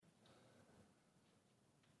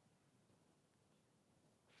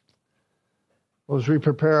Well, as we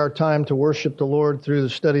prepare our time to worship the Lord through the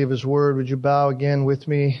study of His Word, would you bow again with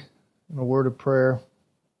me in a word of prayer?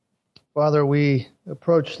 Father, we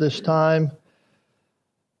approach this time,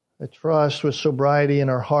 I trust, with sobriety in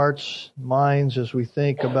our hearts, minds, as we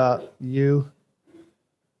think about You.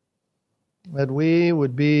 That we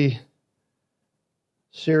would be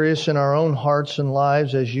serious in our own hearts and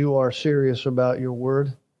lives as You are serious about Your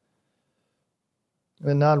Word.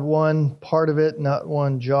 And not one part of it, not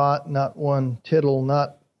one jot, not one tittle,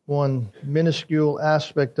 not one minuscule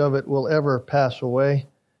aspect of it will ever pass away.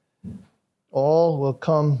 All will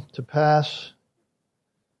come to pass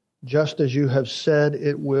just as You have said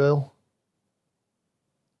it will,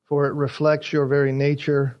 for it reflects Your very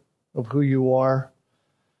nature of who You are.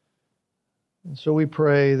 And so we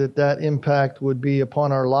pray that that impact would be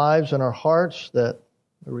upon our lives and our hearts, that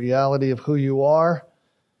the reality of who You are,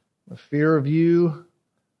 the fear of You,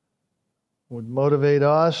 would motivate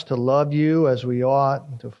us to love You as we ought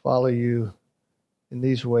and to follow You in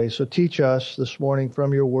these ways. So teach us this morning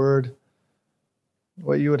from Your Word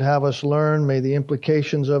what You would have us learn. May the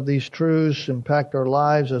implications of these truths impact our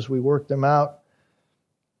lives as we work them out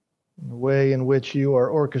in the way in which You are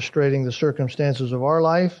orchestrating the circumstances of our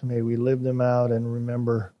life. May we live them out and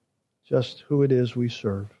remember just who it is we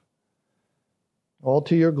serve. All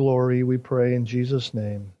to Your glory, we pray in Jesus'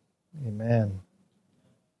 name. Amen.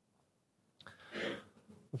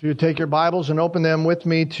 If you would take your Bibles and open them with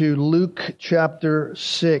me to Luke chapter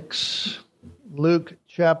 6. Luke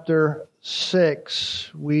chapter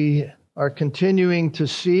 6. We are continuing to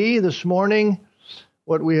see this morning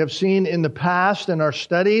what we have seen in the past in our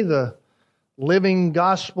study, the living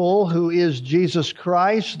gospel, who is Jesus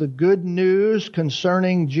Christ, the good news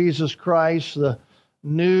concerning Jesus Christ, the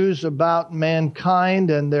news about mankind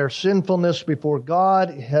and their sinfulness before God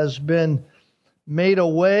has been made a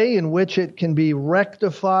way in which it can be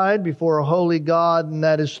rectified before a holy God, and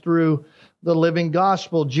that is through the living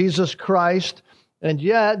gospel, Jesus Christ. And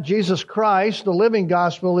yet, Jesus Christ, the living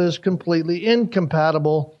gospel, is completely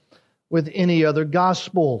incompatible with any other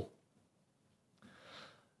gospel.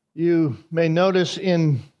 You may notice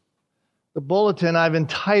in the bulletin, I've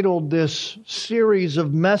entitled this series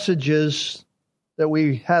of messages that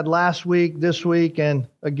we had last week, this week, and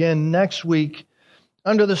again next week,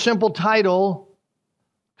 under the simple title,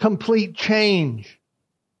 Complete Change.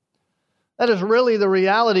 That is really the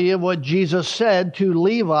reality of what Jesus said to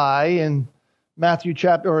Levi in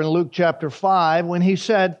Luke chapter 5 when He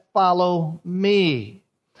said, "Follow me."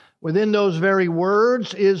 Within those very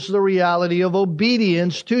words is the reality of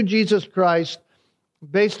obedience to Jesus Christ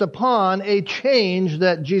based upon a change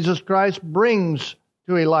that Jesus Christ brings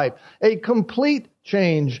to a life, a complete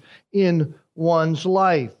change in one's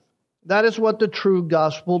life. That is what the true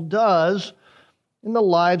gospel does in the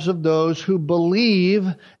lives of those who believe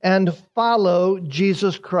and follow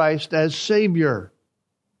Jesus Christ as Savior.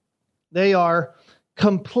 They are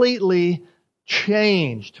completely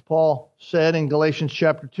changed. Paul said in Galatians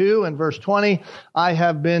chapter 2 and verse 20, "I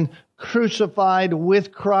have been crucified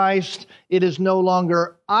with Christ. It is no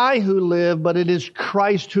longer I who live, but it is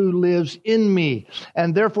Christ who lives in me.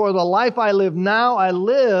 And therefore the life I live now, I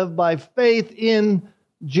live by faith in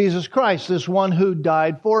Jesus Christ, this one who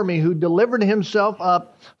died for me, who delivered Himself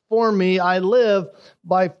up for me. I live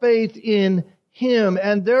by faith in Him.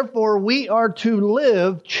 And therefore we are to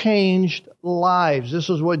live changed lives." This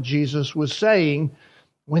is what Jesus was saying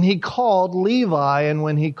when He called Levi and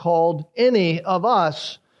when He called any of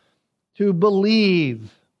us to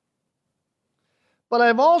believe. But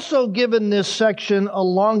I've also given this section a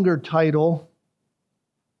longer title.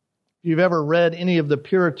 If you've ever read any of the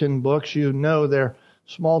Puritan books, you know their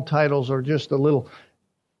small titles are just a little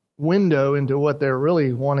window into what they're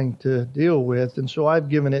really wanting to deal with. And so I've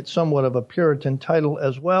given it somewhat of a Puritan title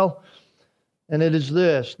as well. And it is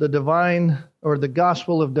this: the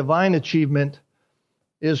gospel of divine achievement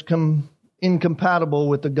is incompatible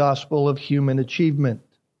with the gospel of human achievement.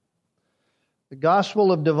 The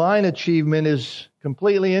gospel of divine achievement is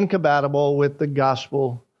completely incompatible with the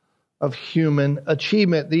gospel of human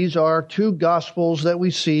achievement. These are two gospels that we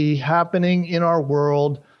see happening in our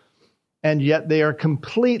world, and yet they are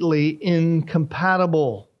completely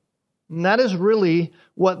incompatible. And that is really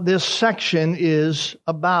what this section is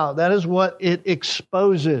about. That is what it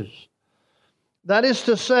exposes. That is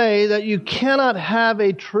to say that you cannot have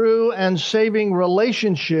a true and saving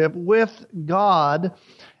relationship with God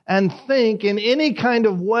and think in any kind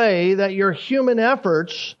of way that your human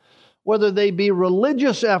efforts, whether they be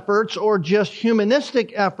religious efforts or just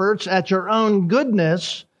humanistic efforts at your own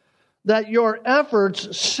goodness, that your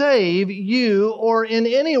efforts save you or in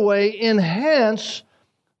any way enhance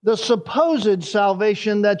the supposed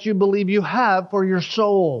salvation that you believe you have for your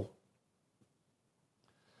soul.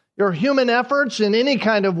 Your human efforts in any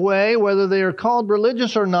kind of way, whether they are called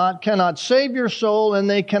religious or not, cannot save your soul, and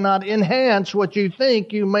they cannot enhance what you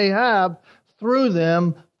think you may have through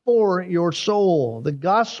them for your soul. The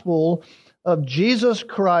gospel of Jesus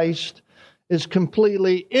Christ is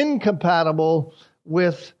completely incompatible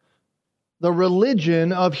with the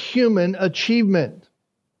religion of human achievement.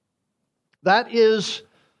 That is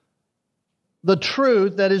the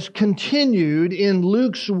truth that is continued in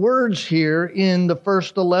Luke's words here in the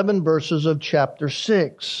first 11 verses of chapter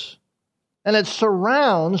 6. And it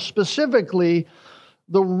surrounds specifically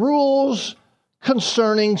the rules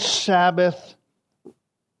concerning Sabbath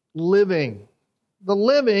living. The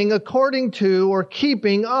living according to or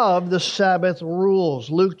keeping of the Sabbath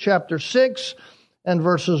rules. Luke chapter 6 and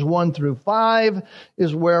verses 1 through 5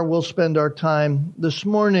 is where we'll spend our time this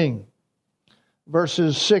morning.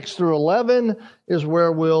 Verses 6 through 11 is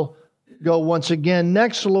where we'll go once again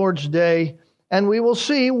next Lord's Day. And we will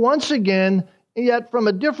see once again, yet from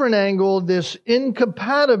a different angle, this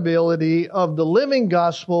incompatibility of the living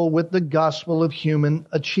gospel with the gospel of human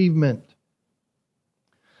achievement.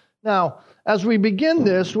 Now, as we begin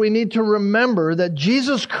this, we need to remember that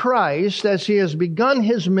Jesus Christ, as he has begun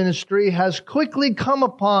his ministry, has quickly come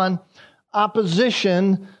upon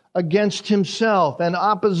opposition against himself and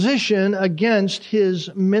opposition against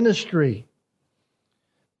his ministry.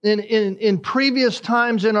 In previous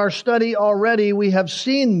times in our study already, we have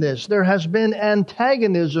seen this. There has been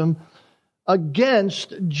antagonism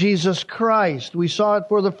against Jesus Christ. We saw it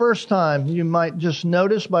for the first time. You might just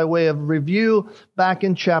notice by way of review back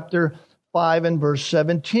in chapter 5 and verse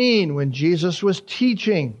 17 when Jesus was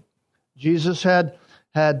teaching. Jesus had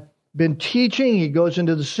been teaching. He goes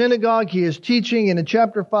into the synagogue. He is teaching. And in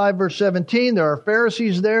chapter 5, verse 17, there are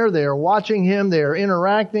Pharisees there. They are watching him. They are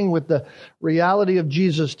interacting with the reality of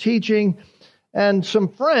Jesus' teaching. And some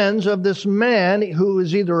friends of this man who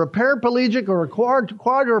is either a paraplegic or a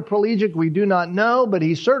quadriplegic, we do not know, but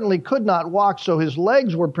he certainly could not walk, so his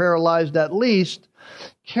legs were paralyzed at least,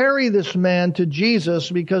 carry this man to Jesus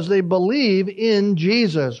because they believe in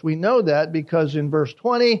Jesus. We know that because in verse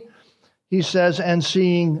 20, he says, and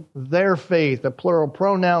seeing their faith. A plural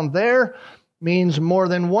pronoun there means more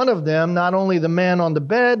than one of them, not only the man on the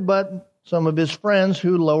bed, but some of his friends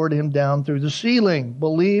who lowered him down through the ceiling,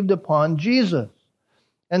 believed upon Jesus.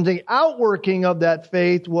 And the outworking of that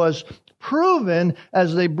faith was proven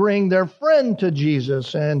as they bring their friend to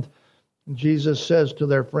Jesus. And Jesus says to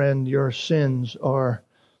their friend, your sins are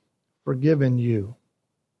forgiven you.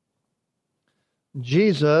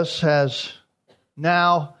 Jesus has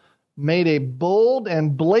now made a bold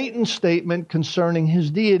and blatant statement concerning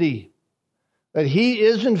his deity. That he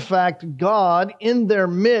is in fact God in their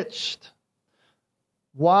midst.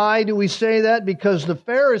 Why do we say that? Because the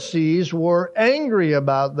Pharisees were angry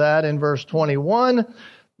about that in verse 21.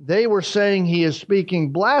 They were saying he is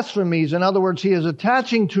speaking blasphemies. In other words, he is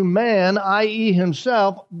attaching to man, i.e.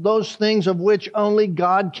 himself, those things of which only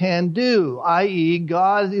God can do, i.e.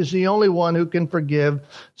 God is the only one who can forgive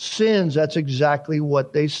sins. That's exactly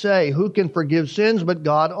what they say. Who can forgive sins but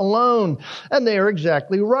God alone? And they are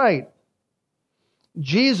exactly right.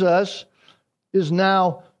 Jesus is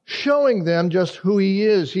now showing them just who he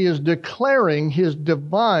is. He is declaring his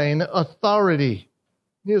divine authority.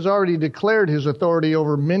 He has already declared his authority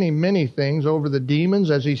over many, many things, over the demons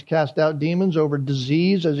as he's cast out demons, over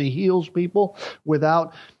disease as he heals people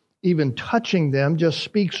without even touching them, just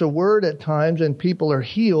speaks a word at times and people are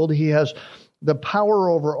healed. He has the power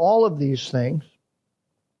over all of these things.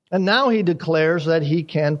 And now he declares that he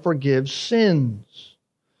can forgive sins.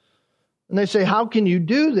 And they say, how can you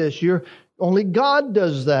do this? Only God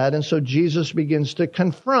does that. And so Jesus begins to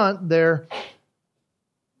confront their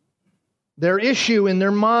issue in their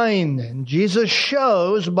mind. And Jesus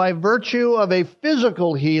shows by virtue of a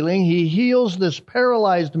physical healing, he heals this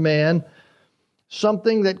paralyzed man,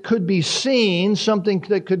 something that could be seen, something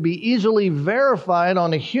that could be easily verified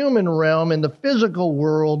on a human realm in the physical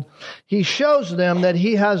world. He shows them that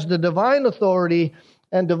he has the divine authority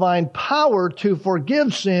and divine power to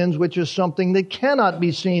forgive sins, which is something that cannot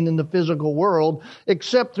be seen in the physical world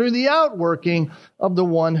except through the outworking of the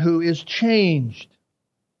one who is changed.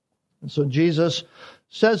 And so Jesus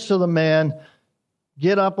says to the man,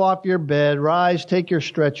 get up off your bed, rise, take your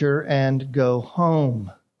stretcher, and go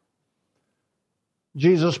home.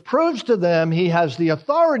 Jesus proves to them he has the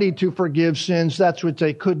authority to forgive sins. That's what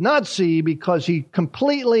they could not see because he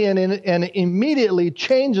completely and immediately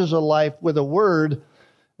changes a life with a word,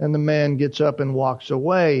 and the man gets up and walks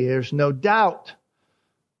away. There's no doubt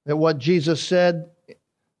that what Jesus said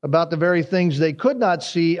about the very things they could not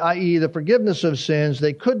see, i.e. the forgiveness of sins.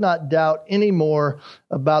 They could not doubt anymore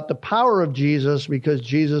about the power of Jesus, because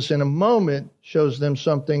Jesus in a moment shows them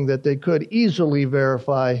something that they could easily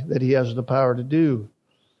verify that he has the power to do.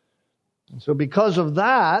 And so because of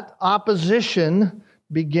that, opposition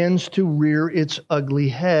begins to rear its ugly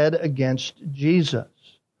head against Jesus.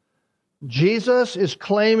 Jesus is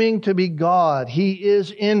claiming to be God. He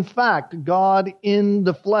is, in fact, God in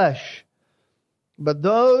the flesh. But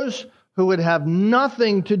those who would have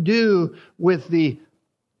nothing to do with the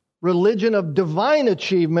religion of divine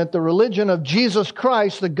achievement, the religion of Jesus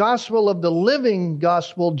Christ, the gospel of the living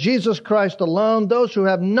gospel, Jesus Christ alone, those who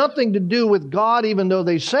have nothing to do with God, even though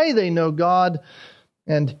they say they know God,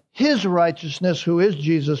 and his righteousness, who is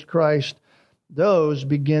Jesus Christ, those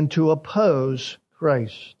begin to oppose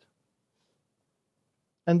Christ.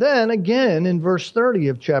 And then again in verse 30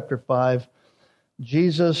 of chapter 5,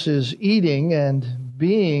 Jesus is eating and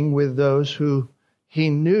being with those who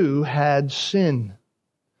he knew had sin.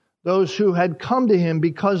 Those who had come to him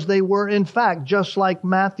because they were, in fact, just like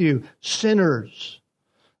Matthew, sinners.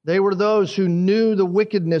 They were those who knew the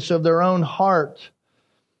wickedness of their own heart.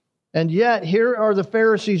 And yet, here are the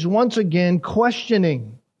Pharisees once again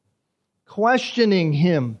questioning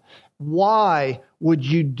him. Why would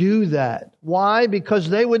you do that? Why? Because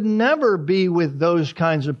they would never be with those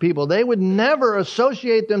kinds of people. They would never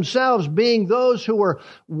associate themselves being those who were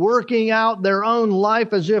working out their own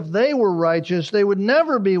life as if they were righteous. They would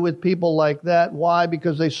never be with people like that. Why?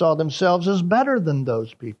 Because they saw themselves as better than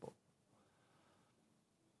those people.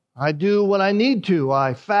 I do what I need to.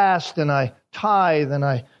 I fast and I tithe and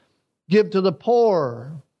I give to the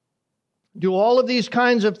poor. Do all of these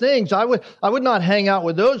kinds of things. I would not hang out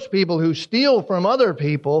with those people who steal from other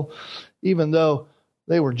people, even though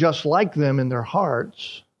they were just like them in their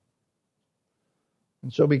hearts.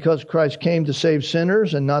 And so because Christ came to save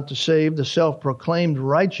sinners and not to save the self-proclaimed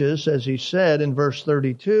righteous, as he said in verse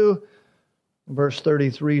 32, verse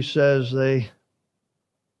 33 says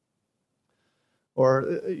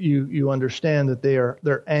you understand that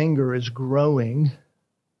their anger is growing.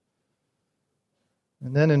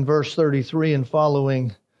 And then in verse 33 and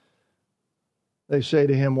following, they say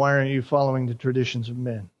to him, why aren't you following the traditions of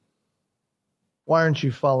men? Why aren't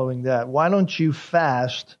you following that? Why don't you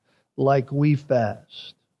fast like we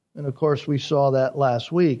fast? And of course, we saw that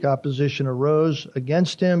last week. Opposition arose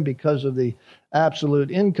against him because of the absolute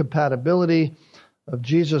incompatibility of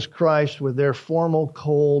Jesus Christ with their formal,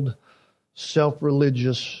 cold,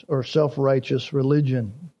 self-religious or self-righteous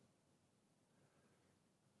religion.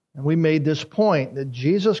 And we made this point that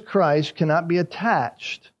Jesus Christ cannot be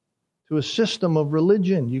attached to a system of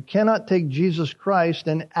religion. You cannot take Jesus Christ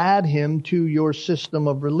and add him to your system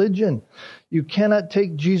of religion. You cannot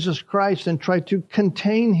take Jesus Christ and try to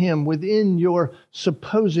contain him within your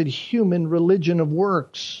supposed human religion of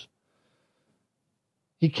works.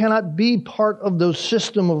 He cannot be part of those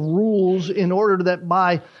system of rules in order that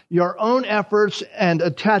by your own efforts and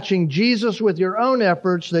attaching Jesus with your own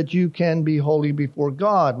efforts that you can be holy before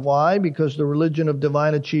God. Why? Because the religion of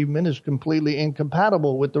divine achievement is completely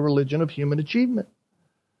incompatible with the religion of human achievement.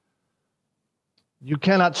 You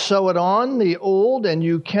cannot sew it on the old and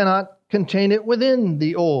you cannot contain it within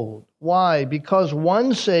the old. Why? Because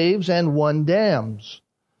one saves and one damns.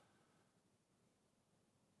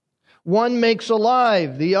 One makes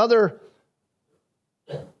alive, the other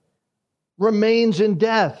remains in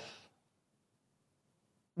death.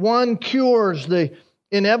 One cures the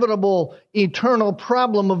inevitable eternal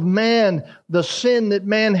problem of man, the sin that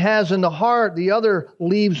man has in the heart. The other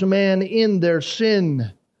leaves man in their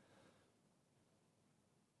sin.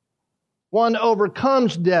 One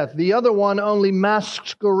overcomes death. The other one only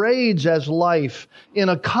masquerades as life in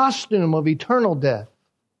a costume of eternal death.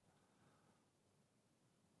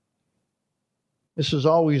 This has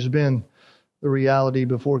always been the reality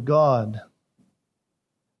before God.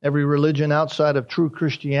 Every religion outside of true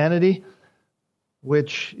Christianity,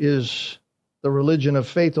 which is the religion of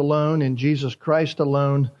faith alone in Jesus Christ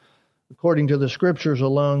alone, according to the Scriptures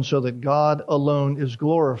alone, so that God alone is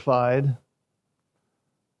glorified.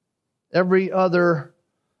 Every other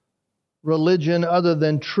religion other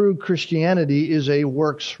than true Christianity is a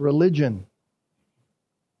works religion,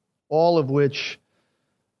 all of which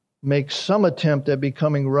make some attempt at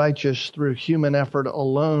becoming righteous through human effort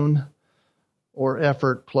alone or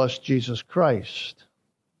effort plus Jesus Christ.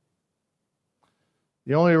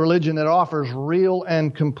 The only religion that offers real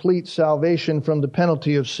and complete salvation from the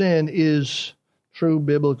penalty of sin is true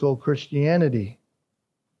biblical Christianity.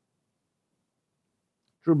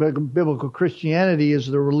 True biblical Christianity is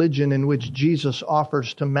the religion in which Jesus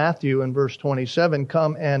offers to Matthew in verse 27,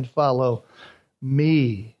 "Come and follow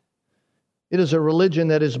me. It is a religion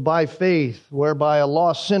that is by faith, whereby a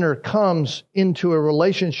lost sinner comes into a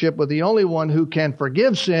relationship with the only one who can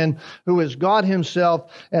forgive sin, who is God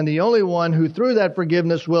Himself, and the only one who through that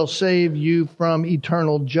forgiveness will save you from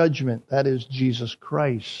eternal judgment. That is Jesus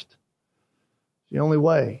Christ. It's the only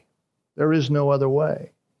way. There is no other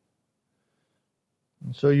way.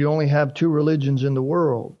 And so you only have two religions in the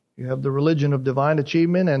world. You have the religion of divine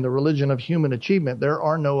achievement and the religion of human achievement. There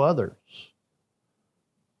are no others.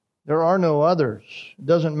 There are no others. It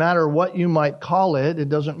doesn't matter what you might call it. It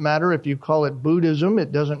doesn't matter if you call it Buddhism.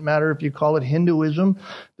 It doesn't matter if you call it Hinduism.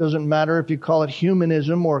 It doesn't matter if you call it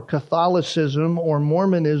humanism or Catholicism or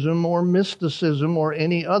Mormonism or mysticism or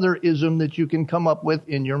any other ism that you can come up with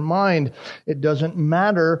in your mind. It doesn't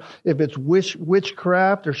matter if it's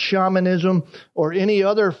witchcraft or shamanism or any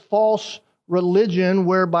other false religion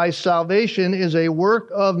whereby salvation is a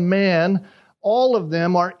work of man. All of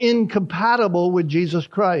them are incompatible with Jesus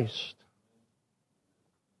Christ.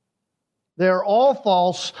 They are all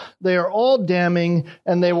false, they are all damning,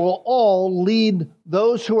 and they will all lead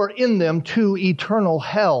those who are in them to eternal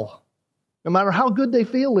hell, no matter how good they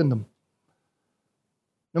feel in them,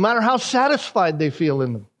 no matter how satisfied they feel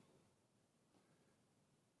in them.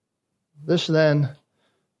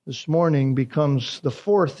 This morning becomes the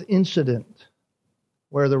fourth incident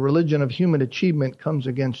where the religion of human achievement comes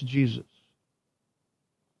against Jesus.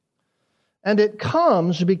 And it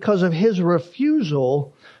comes because of His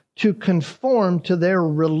refusal to conform to their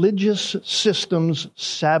religious system's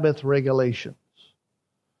Sabbath regulations.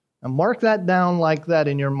 Now mark that down like that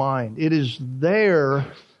in your mind. It is their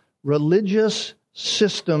religious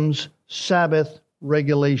system's Sabbath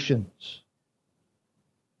regulations.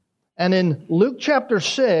 And in Luke chapter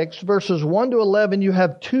 6, verses 1 to 11, you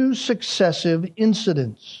have two successive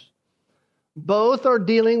incidents. Both are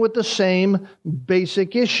dealing with the same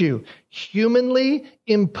basic issue. Humanly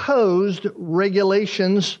imposed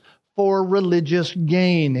regulations for religious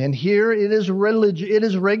gain. And here it is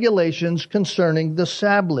regulations concerning the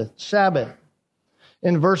Sabbath.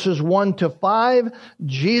 In verses 1 to 5,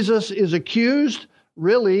 Jesus is accused,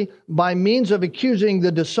 really, by means of accusing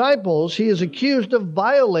the disciples, He is accused of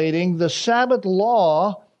violating the Sabbath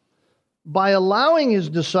law by allowing His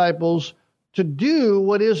disciples to do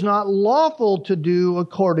what is not lawful to do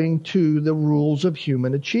according to the rules of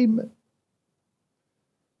human achievement.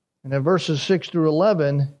 And in verses 6 through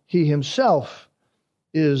 11, He Himself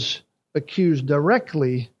is accused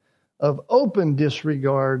directly of open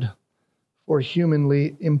disregard for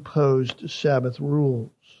humanly imposed Sabbath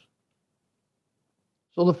rules.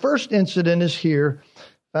 So the first incident is here,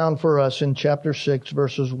 found for us in chapter 6,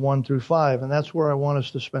 verses 1 through 5, and that's where I want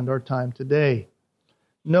us to spend our time today.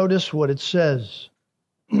 Notice what it says.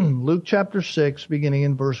 Luke chapter 6, beginning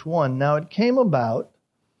in verse 1. Now it came about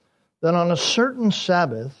that on a certain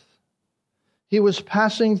Sabbath, He was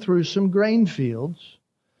passing through some grain fields,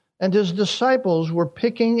 and His disciples were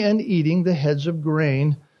picking and eating the heads of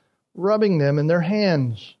grain, rubbing them in their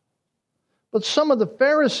hands. But some of the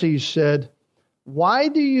Pharisees said, "Why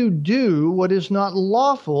do you do what is not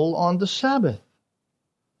lawful on the Sabbath?"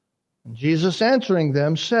 And Jesus answering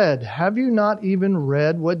them said, "Have you not even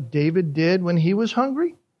read what David did when he was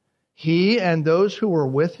hungry? He and those who were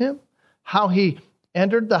with him, how he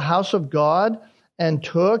entered the house of God and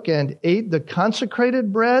took and ate the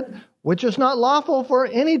consecrated bread, which is not lawful for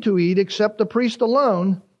any to eat except the priest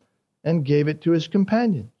alone, and gave it to his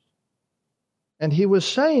companions. And he was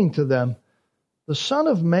saying to them, the Son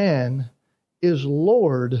of Man is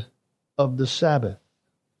Lord of the Sabbath."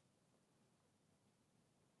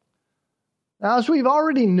 Now, as we've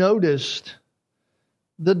already noticed,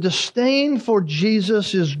 the disdain for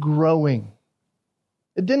Jesus is growing.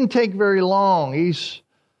 It didn't take very long. He's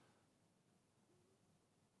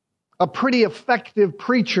a pretty effective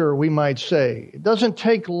preacher, we might say. It doesn't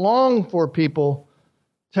take long for people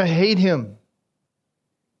to hate Him.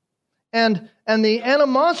 And the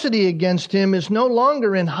animosity against Him is no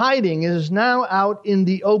longer in hiding. It is now out in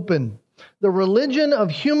the open. The religion of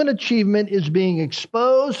human achievement is being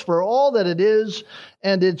exposed for all that it is,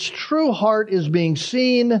 and its true heart is being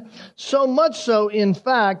seen, so much so, in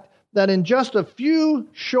fact, that in just a few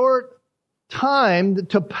short time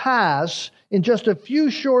to pass, in just a few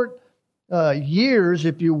short years,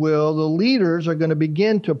 if you will, the leaders are going to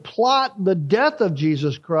begin to plot the death of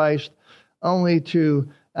Jesus Christ, only to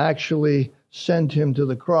actually send Him to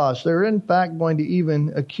the cross. They're in fact going to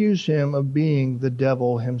even accuse Him of being the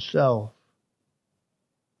devil himself.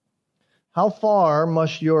 How far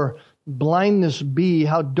must your blindness be?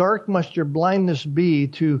 How dark must your blindness be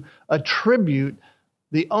to attribute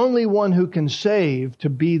the only one who can save to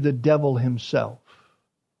be the devil himself?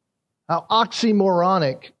 How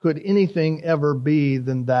oxymoronic could anything ever be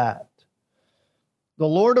than that? The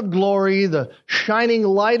Lord of glory, the shining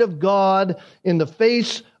light of God in the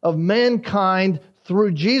face of mankind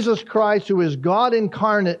through Jesus Christ, who is God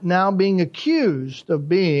incarnate, now being accused of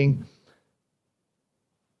being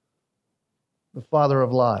the father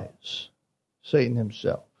of lies, Satan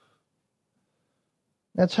himself.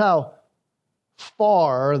 That's how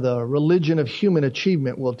far the religion of human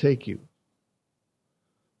achievement will take you.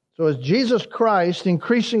 So as Jesus Christ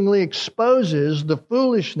increasingly exposes the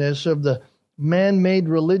foolishness of the man-made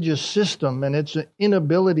religious system and its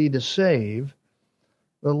inability to save,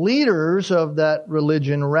 the leaders of that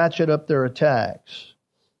religion ratchet up their attacks.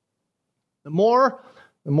 The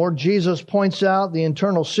more Jesus points out the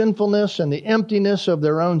internal sinfulness and the emptiness of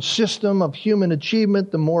their own system of human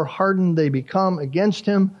achievement, the more hardened they become against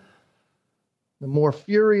him, the more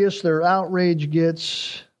furious their outrage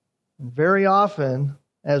gets. And very often,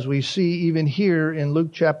 as we see even here in Luke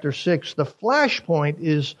chapter 6, the flashpoint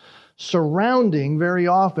is surrounding, very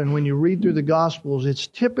often when you read through the Gospels, it's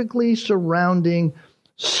typically surrounding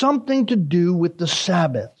something to do with the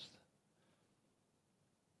Sabbath.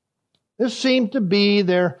 This seemed to be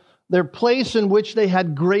their place in which they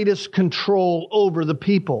had greatest control over the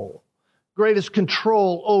people, greatest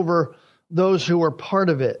control over those who were part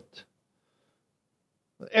of it.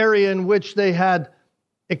 The area in which they had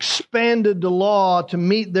expanded the law to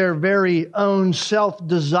meet their very own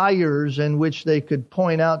self-desires, in which they could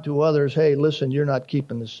point out to others, hey, listen, you're not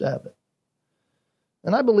keeping the Sabbath.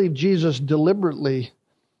 And I believe Jesus deliberately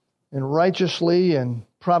and righteously and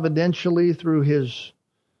providentially through his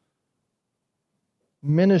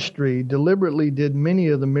ministry deliberately did many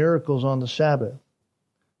of the miracles on the Sabbath,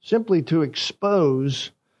 simply to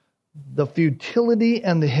expose the futility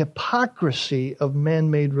and the hypocrisy of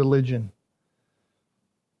man-made religion.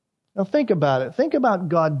 Now think about it. Think about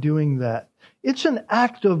God doing that. It's an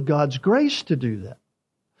act of God's grace to do that.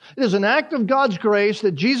 It is an act of God's grace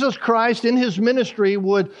that Jesus Christ in his ministry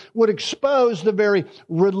would expose the very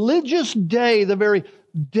religious day, the very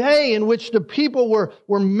day in which the people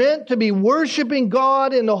were meant to be worshiping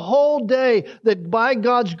God in the whole day, that by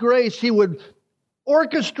God's grace he would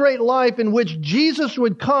orchestrate life in which Jesus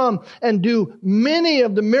would come and do many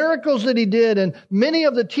of the miracles that he did and many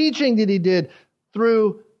of the teaching that he did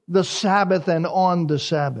through the Sabbath and on the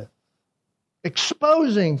Sabbath,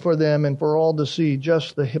 exposing for them and for all to see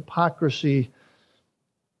just the hypocrisy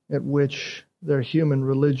at which their human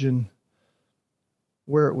religion,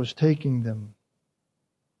 where it was taking them.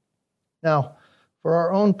 Now, for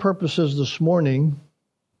our own purposes this morning,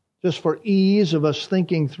 just for ease of us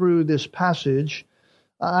thinking through this passage,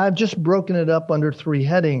 I've just broken it up under three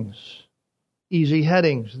headings. Easy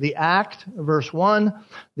headings. The act, verse 1.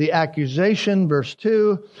 The accusation, verse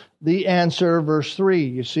 2. The answer, verse 3.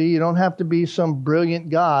 You see, you don't have to be some brilliant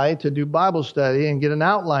guy to do Bible study and get an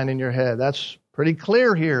outline in your head. That's pretty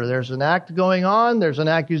clear here. There's an act going on, there's an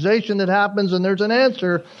accusation that happens, and there's an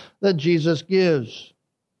answer that Jesus gives.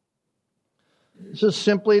 This is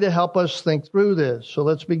simply to help us think through this. So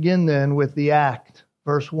let's begin then with the act.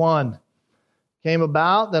 Verse 1. Came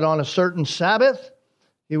about that on a certain Sabbath,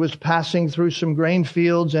 he was passing through some grain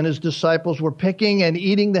fields, and his disciples were picking and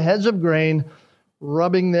eating the heads of grain,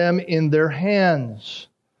 rubbing them in their hands.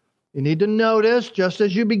 You need to notice, just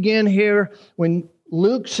as you begin here, when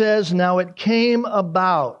Luke says, now it came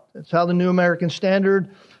about. That's how the New American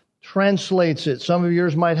Standard translates it. Some of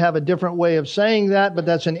yours might have a different way of saying that, but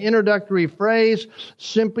that's an introductory phrase,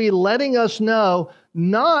 simply letting us know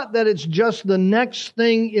not that it's just the next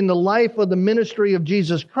thing in the life of the ministry of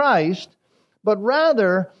Jesus Christ, but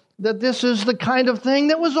rather that this is the kind of thing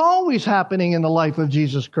that was always happening in the life of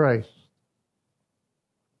Jesus Christ.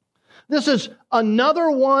 This is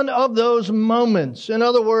another one of those moments. In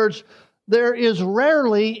other words, there is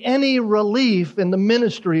rarely any relief in the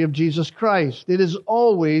ministry of Jesus Christ. It is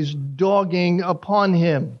always dogging upon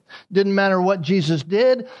him. Didn't matter what Jesus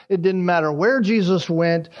did. It didn't matter where Jesus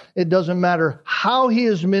went. It doesn't matter how he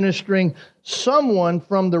is ministering. Someone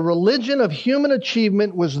from the religion of human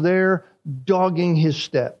achievement was there dogging his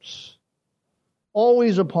steps.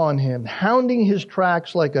 Always upon him, hounding his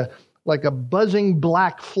tracks like a buzzing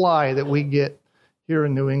black fly that we get here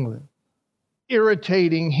in New England.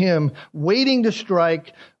 Irritating him, waiting to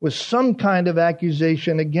strike with some kind of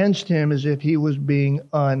accusation against him as if he was being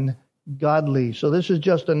ungodly. So this is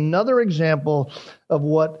just another example of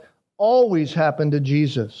what always happened to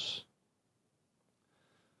Jesus.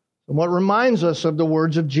 And what reminds us of the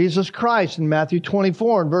words of Jesus Christ in Matthew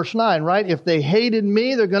 24 and verse 9, right? If they hated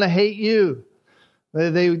me, they're going to hate you.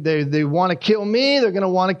 They want to kill me, they're going to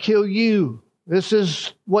want to kill you. This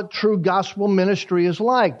is what true gospel ministry is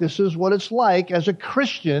like. This is what it's like as a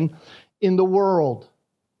Christian in the world.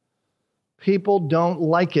 People don't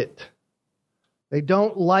like it. They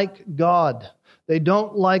don't like God. They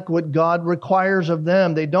don't like what God requires of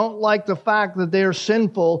them. They don't like the fact that they are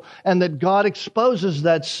sinful and that God exposes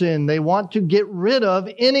that sin. They want to get rid of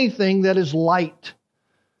anything that is light.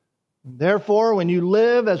 Therefore, when you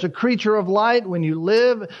live as a creature of light, when you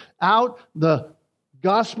live out the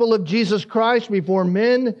gospel of Jesus Christ before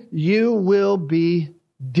men, you will be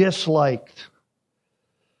disliked.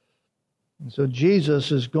 And so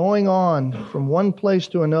Jesus is going on from one place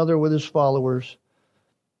to another with his followers,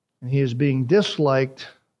 and he is being disliked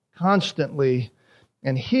constantly.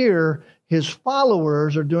 And here, his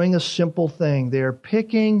followers are doing a simple thing. They are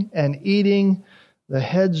picking and eating the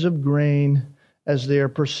heads of grain as they are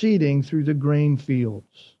proceeding through the grain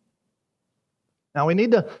fields. Now, we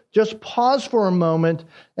need to just pause for a moment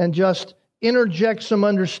and just interject some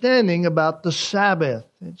understanding about the Sabbath.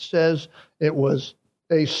 It says it was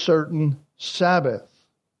a certain Sabbath.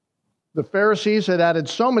 The Pharisees had added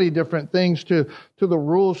so many different things to the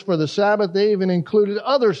rules for the Sabbath. They even included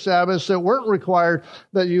other Sabbaths that weren't required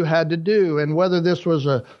that you had to do. And whether this was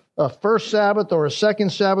a first Sabbath or a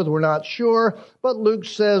second Sabbath, we're not sure. But Luke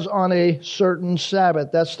says on a certain Sabbath.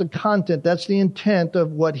 That's the content. That's the intent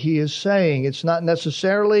of what he is saying. It's not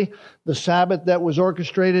necessarily the Sabbath that was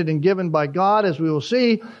orchestrated and given by God, as we will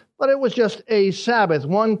see, but it was just a Sabbath,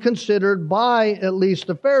 one considered by at least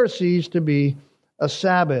the Pharisees to be a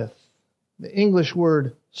Sabbath. The English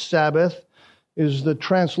word Sabbath is the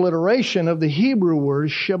transliteration of the Hebrew word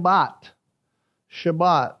Shabbat.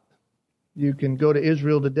 Shabbat. You can go to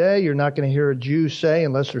Israel today. You're not going to hear a Jew say,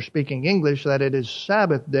 unless they're speaking English, that it is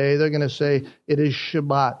Sabbath day. They're going to say it is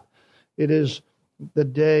Shabbat. It is the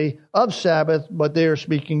day of Sabbath, but they are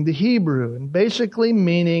speaking the Hebrew. And basically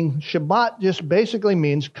meaning, Shabbat just basically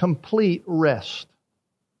means complete rest.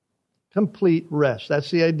 Complete rest.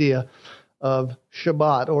 That's the idea of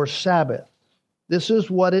Shabbat or Sabbath. This is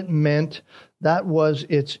what it meant. That was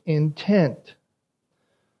its intent.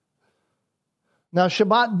 Now,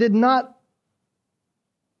 Shabbat did not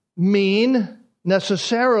mean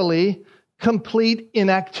necessarily complete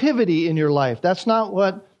inactivity in your life. That's not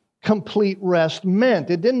what complete rest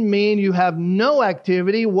meant. It didn't mean you have no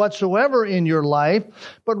activity whatsoever in your life,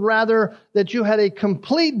 but rather that you had a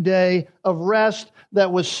complete day of rest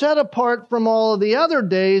that was set apart from all of the other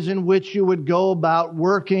days in which you would go about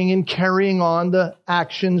working and carrying on the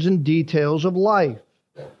actions and details of life.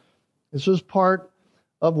 This was part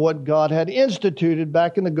of what God had instituted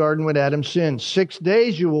back in the garden when Adam sinned. 6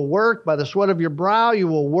 days you will work, by the sweat of your brow you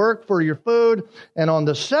will work for your food, and on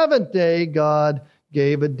the seventh day God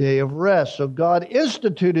gave a day of rest. So God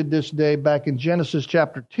instituted this day back in Genesis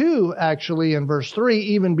chapter 2, actually in verse 3,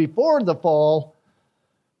 even before the fall,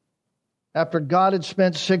 after God had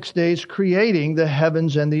spent 6 days creating the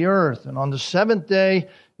heavens and the earth. And on the seventh day,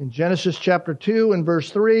 in Genesis chapter 2 and verse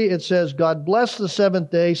 3, it says, God blessed the seventh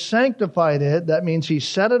day, sanctified it. That means He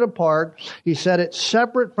set it apart. He set it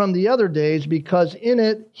separate from the other days because in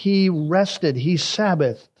it He rested. He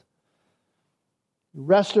Sabbathed. He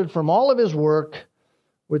rested from all of His work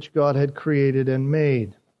which God had created and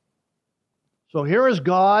made. So here is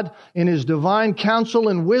God in His divine counsel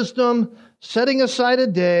and wisdom, setting aside a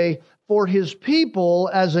day for His people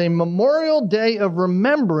as a memorial day of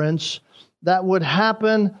remembrance that would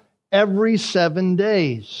happen every 7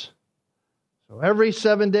 days. So every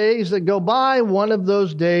 7 days that go by, one of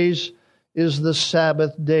those days is the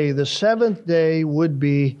Sabbath day. The seventh day would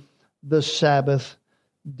be the Sabbath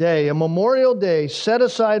day, a memorial day set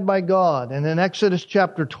aside by God. And in Exodus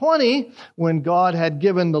chapter 20, when God had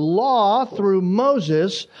given the law through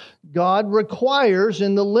Moses, God requires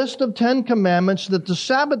in the list of 10 commandments that the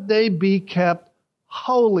Sabbath day be kept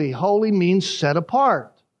holy. Holy means set apart.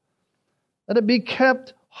 That it be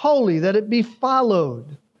kept holy, that it be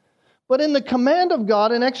followed. But in the command of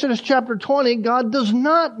God in Exodus chapter 20, God does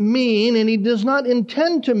not mean, and He does not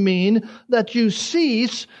intend to mean, that you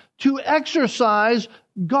cease to exercise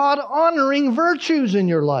God-honoring virtues in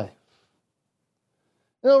your life.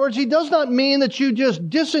 In other words, He does not mean that you just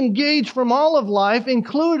disengage from all of life,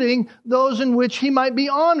 including those in which He might be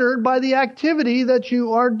honored by the activity that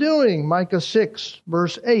you are doing. Micah 6,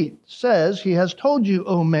 verse 8 says, He has told you,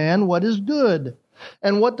 O man, what is good.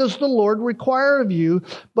 And what does the Lord require of you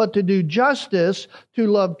but to do justice, to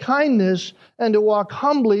love kindness, and to walk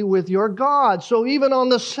humbly with your God? So even on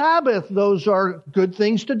the Sabbath, those are good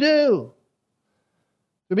things to do.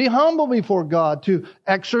 To be humble before God, to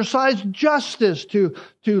exercise justice, to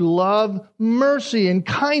love mercy and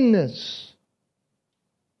kindness.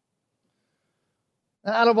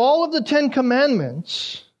 Out of all of the 10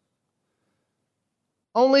 commandments,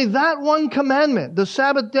 only that one commandment, the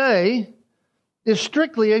Sabbath day, is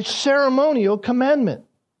strictly a ceremonial commandment,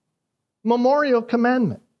 memorial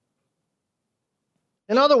commandment.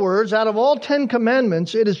 In other words, out of all 10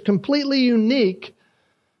 commandments, it is completely unique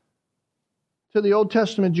to the Old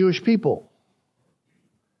Testament Jewish people.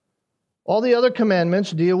 All the other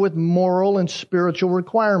commandments deal with moral and spiritual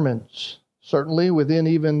requirements. Certainly, within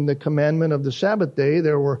even the commandment of the Sabbath day,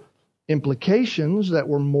 there were implications that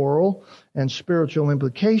were moral and spiritual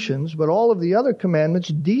implications, but all of the other commandments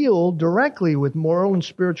deal directly with moral and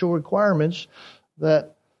spiritual requirements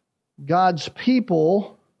that God's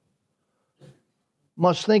people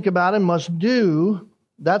must think about and must do.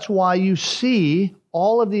 That's why you see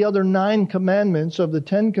all of the other 9 commandments of the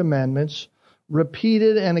 10 commandments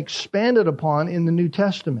repeated and expanded upon in the New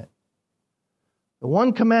Testament. The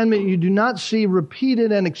one commandment you do not see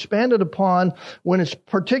repeated and expanded upon,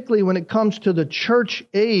 particularly when it comes to the church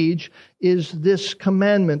age, is this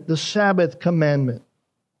commandment, the Sabbath commandment.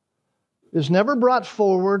 It is never brought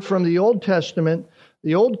forward from the Old Testament.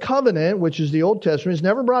 The Old Covenant, which is the Old Testament, is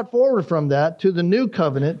never brought forward from that to the New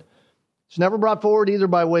Covenant. It's never brought forward either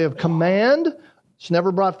by way of command. It's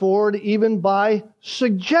never brought forward even by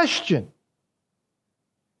suggestion.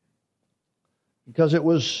 Because it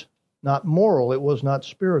was not moral, it was not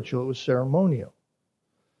spiritual, it was ceremonial.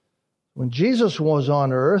 When Jesus was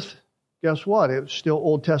on earth, guess what? It was still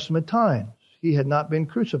Old Testament times. He had not been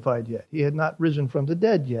crucified yet. He had not risen from the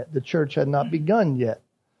dead yet. The church had not begun yet.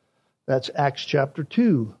 That's Acts chapter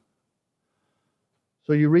 2.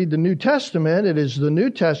 So you read the New Testament, it is the New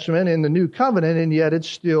Testament in the New Covenant, and yet it's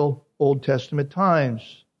still Old Testament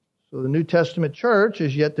times. So the New Testament church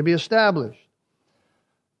is yet to be established.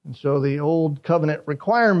 And so the Old Covenant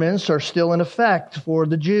requirements are still in effect for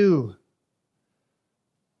the Jew.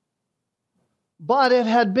 But it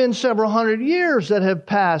had been several hundred years that have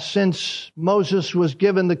passed since Moses was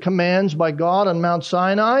given the commands by God on Mount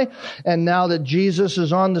Sinai, and now that Jesus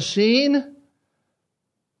is on the scene.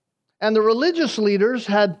 And the religious leaders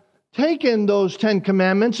had taken those 10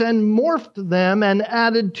 commandments and morphed them and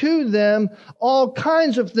added to them all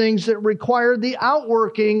kinds of things that required the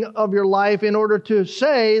outworking of your life in order to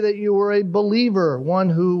say that you were a believer, one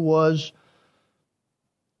who was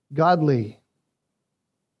godly.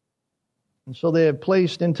 And so they have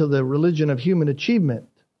placed into the religion of human achievement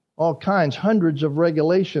all kinds, hundreds of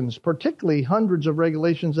regulations, particularly hundreds of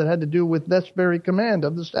regulations that had to do with this very command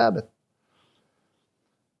of the Sabbath.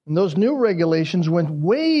 And those new regulations went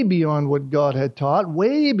way beyond what God had taught,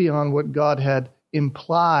 way beyond what God had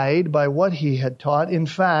implied by what He had taught. In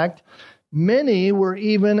fact, many were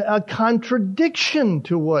even a contradiction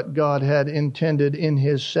to what God had intended in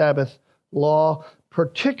His Sabbath law,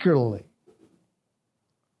 particularly.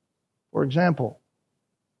 For example,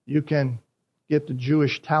 you can get the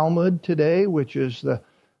Jewish Talmud today, which is the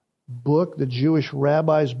book, the Jewish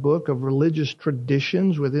rabbi's book of religious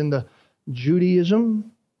traditions within the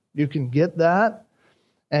Judaism. You can get that,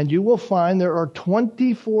 and you will find there are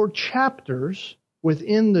 24 chapters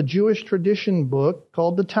within the Jewish tradition book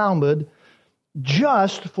called the Talmud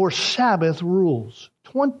just for Sabbath rules.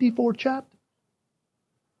 24 chapters.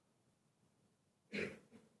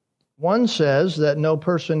 One says that no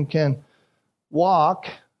person can walk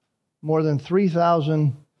more than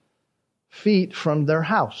 3,000 feet from their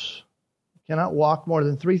house. You cannot walk more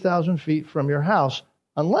than 3,000 feet from your house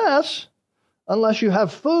unless you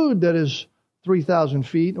have food that is 3,000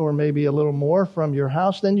 feet or maybe a little more from your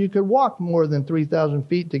house. Then you could walk more than 3,000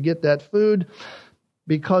 feet to get that food,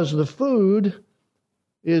 because the food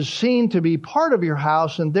is seen to be part of your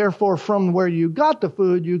house, and therefore from where you got the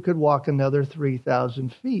food, you could walk another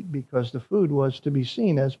 3,000 feet because the food was to be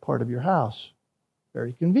seen as part of your house.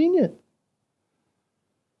 Very convenient.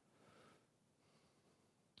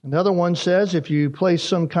 Another one says if you place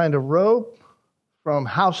some kind of rope from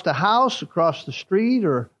house to house, across the street,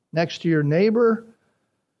 or next to your neighbor,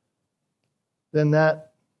 then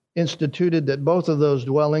that instituted that both of those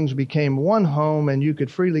dwellings became one home, and you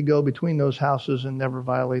could freely go between those houses and never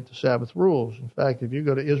violate the Sabbath rules. In fact, if you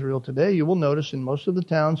go to Israel today, you will notice in most of the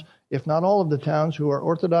towns, if not all of the towns who are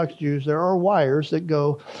Orthodox Jews, there are wires that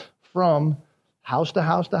go from house to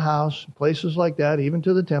house to house, places like that, even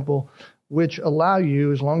to the temple, which allow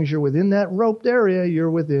you, as long as you're within that roped area,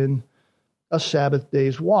 you're within a Sabbath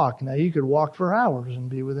day's walk. Now, you could walk for hours and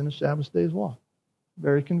be within a Sabbath day's walk.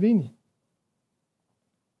 Very convenient.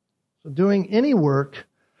 So doing any work,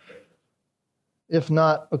 if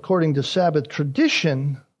not according to Sabbath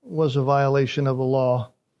tradition, was a violation of the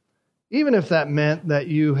law, even if that meant that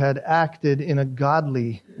you had acted in a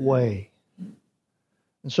godly way.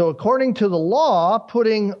 And so according to the law,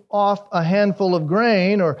 putting off a handful of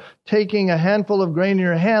grain or taking a handful of grain in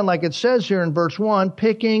your hand, like it says here in verse 1,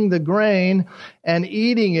 picking the grain and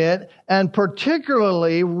eating it, and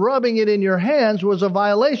particularly rubbing it in your hands, was a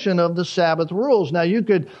violation of the Sabbath rules. Now you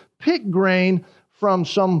could pick grain from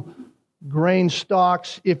some grain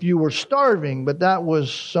stalks if you were starving, but that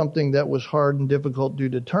was something that was hard and difficult to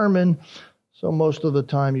determine. So most of the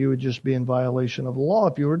time you would just be in violation of the law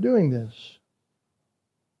if you were doing this.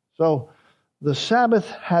 So the Sabbath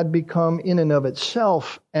had become in and of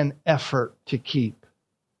itself an effort to keep.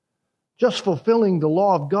 Just fulfilling the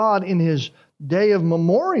law of God in His day of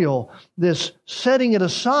memorial, this setting it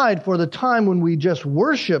aside for the time when we just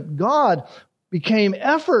worship God, became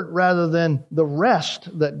effort rather than the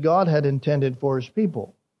rest that God had intended for His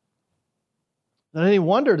people. And any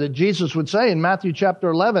wonder that Jesus would say in Matthew chapter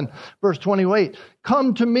 11, verse 28,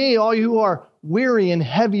 "Come to me, all you who are weary and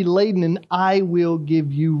heavy laden, and I will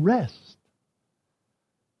give you rest."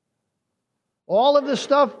 All of this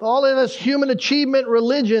stuff, all of this human achievement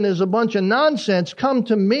religion is a bunch of nonsense. Come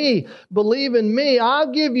to me, believe in me,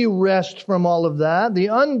 I'll give you rest from all of that. The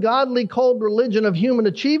ungodly, cold religion of human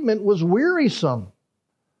achievement was wearisome.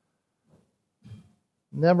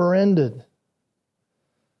 Never ended.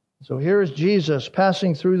 So here is Jesus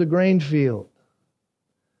passing through the grain field.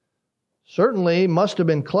 Certainly must have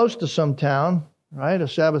been close to some town, right? A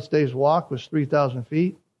Sabbath day's walk was 3,000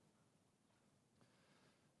 feet.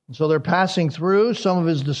 And so they're passing through. Some of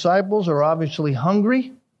His disciples are obviously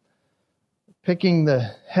hungry, picking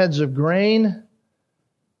the heads of grain.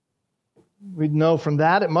 We'd know from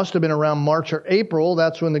that it must have been around March or April.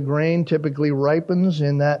 That's when the grain typically ripens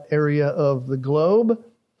in that area of the globe.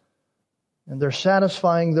 And they're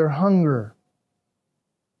satisfying their hunger.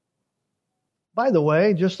 By the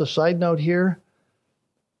way, just a side note here.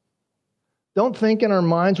 Don't think in our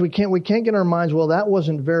minds, we can't get in our minds, well, that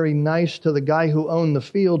wasn't very nice to the guy who owned the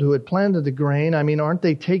field, who had planted the grain. I mean, aren't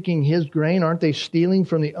they taking his grain? Aren't they stealing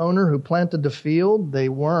from the owner who planted the field? They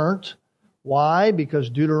weren't. Why? Because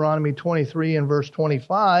Deuteronomy 23 and verse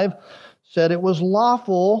 25 said it was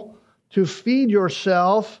lawful to feed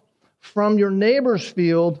yourself from your neighbor's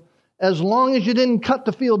field as long as you didn't cut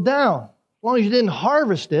the field down, as long as you didn't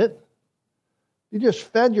harvest it. You just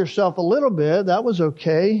fed yourself a little bit, that was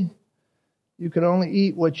okay. You could only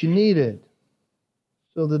eat what you needed.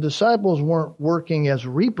 So the disciples weren't working as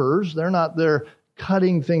reapers. They're not there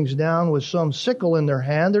cutting things down with some sickle in their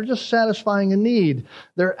hand. They're just satisfying a need.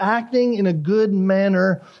 They're acting in a good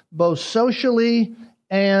manner, both socially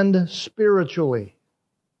and spiritually.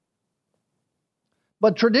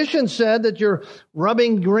 But tradition said that you're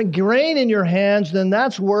rubbing grain in your hands, then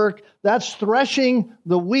that's work, that's threshing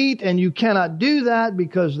the wheat, and you cannot do that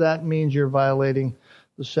because that means you're violating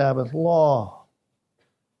the Sabbath law.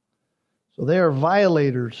 So they are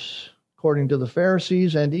violators, according to the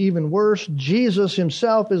Pharisees, and even worse, Jesus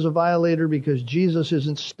Himself is a violator because Jesus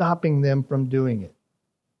isn't stopping them from doing it.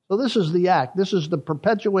 So this is the act, this is the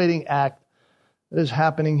perpetuating act that is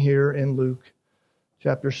happening here in Luke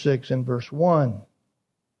chapter 6 and verse 1.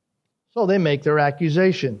 So they make their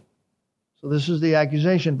accusation. So this is the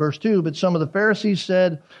accusation. Verse 2, but some of the Pharisees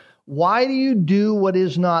said, "Why do you do what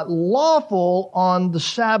is not lawful on the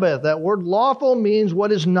Sabbath?" That word lawful means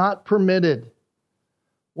what is not permitted.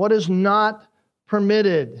 What is not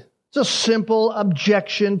permitted. It's a simple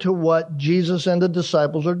objection to what Jesus and the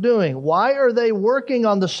disciples are doing. Why are they working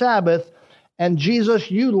on the Sabbath, and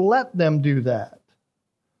Jesus, you let them do that?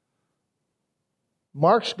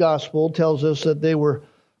 Mark's gospel tells us that they were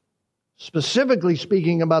specifically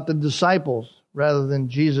speaking about the disciples rather than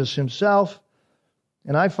Jesus Himself.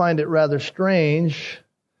 And I find it rather strange,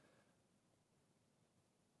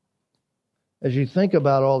 as you think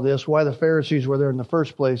about all this, why the Pharisees were there in the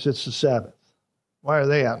first place. It's the Sabbath. Why are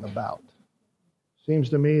they out and about? Seems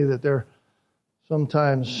to me that they're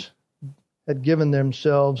sometimes had given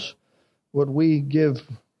themselves what we give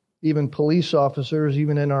even police officers,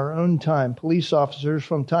 even in our own time. Police officers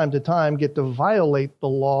from time to time get to violate the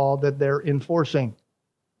law that they're enforcing.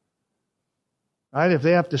 Right? If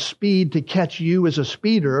they have to speed to catch you as a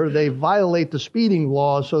speeder, they violate the speeding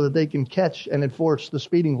law so that they can catch and enforce the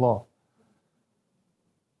speeding law.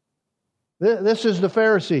 This is the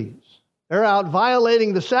Pharisees. They're out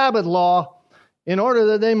violating the Sabbath law in order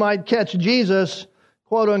that they might catch Jesus,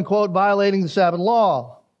 quote unquote, violating the Sabbath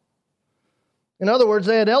law. In other words,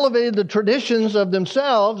 they had elevated the traditions of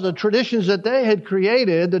themselves, the traditions that they had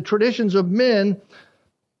created, the traditions of men,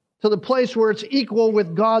 to the place where it's equal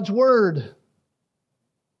with God's Word.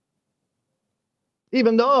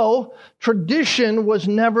 Even though tradition was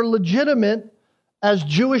never legitimate as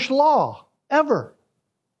Jewish law, ever.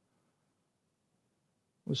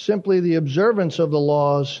 was simply the observance of the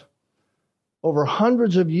laws over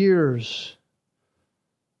hundreds of years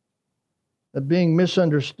that, being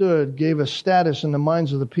misunderstood, gave a status in the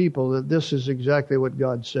minds of the people that this is exactly what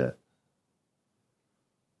God said.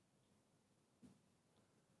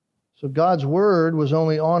 So God's word was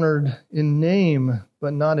only honored in name,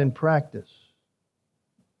 but not in practice.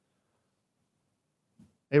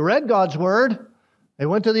 They read God's word. They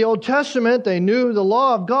went to the Old Testament. They knew the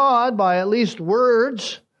law of God by at least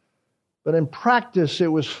words, but in practice it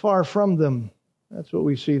was far from them. That's what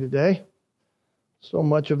we see today. So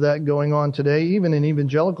much of that going on today, even in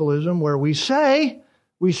evangelicalism, where we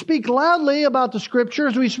speak loudly about the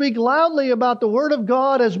Scriptures, we speak loudly about the Word of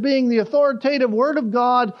God as being the authoritative Word of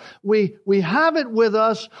God. We have it with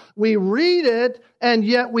us, we read it, and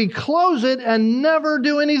yet we close it and never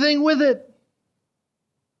do anything with it.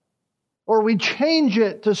 Or we change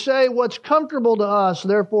it to say what's comfortable to us,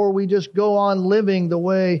 therefore we just go on living the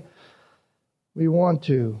way we want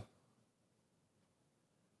to.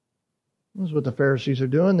 This is what the Pharisees are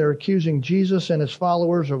doing. They're accusing Jesus and His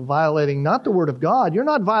followers of violating not the Word of God. You're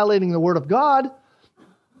not violating the Word of God.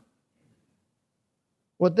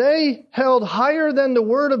 What they held higher than the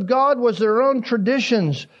Word of God was their own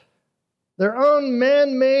traditions, their own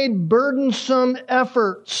man-made burdensome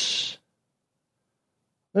efforts.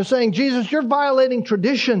 They're saying, Jesus, you're violating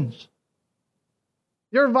traditions.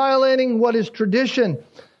 You're violating what is tradition.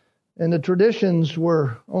 And the traditions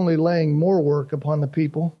were only laying more work upon the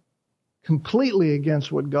people, completely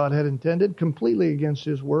against what God had intended, completely against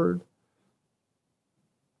His Word.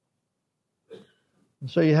 And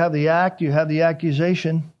so you have the act, you have the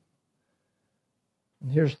accusation. And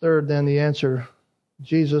here's third then the answer.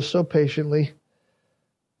 Jesus so patiently,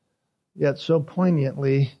 yet so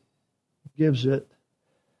poignantly gives it.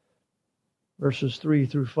 Verses 3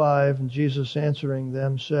 through 5, and Jesus answering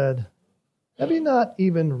them said, have you not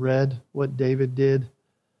even read what David did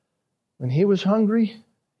when he was hungry,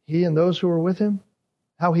 he and those who were with him?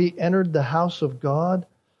 How he entered the house of God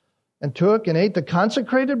and took and ate the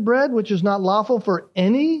consecrated bread, which is not lawful for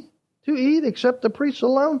any to eat except the priests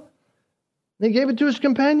alone. And he gave it to his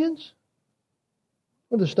companions.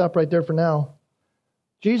 I'm going to stop right there for now.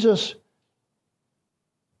 Jesus,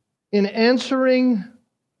 in answering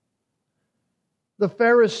the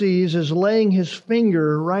Pharisees, is laying His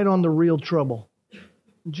finger right on the real trouble.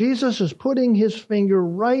 Jesus is putting His finger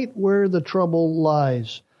right where the trouble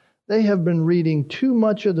lies. They have been reading too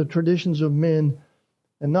much of the traditions of men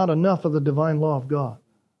and not enough of the divine law of God.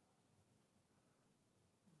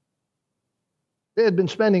 They had been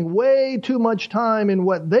spending way too much time in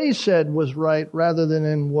what they said was right rather than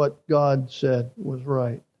in what God said was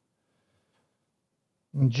right.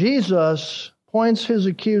 And Jesus points His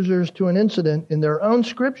accusers to an incident in their own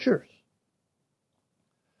Scriptures.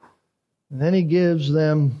 And then He gives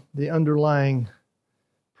them the underlying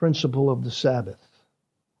principle of the Sabbath.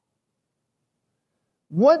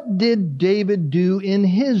 What did David do in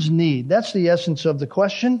his need? That's the essence of the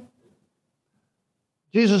question.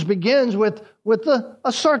 Jesus begins with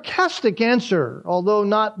a sarcastic answer, although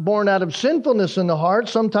not born out of sinfulness in the heart.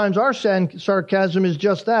 Sometimes our sarcasm is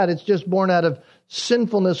just that. It's just born out of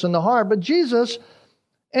sinfulness in the heart. But Jesus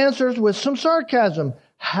answers with some sarcasm.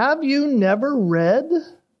 Have you never read?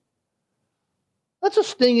 That's a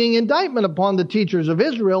stinging indictment upon the teachers of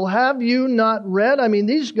Israel. Have you not read? I mean,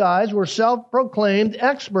 these guys were self-proclaimed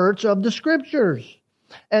experts of the Scriptures.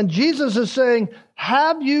 And Jesus is saying,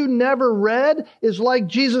 have you never read? Is like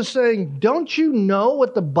Jesus saying, don't you know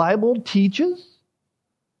what the Bible teaches?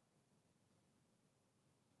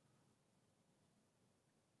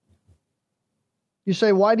 You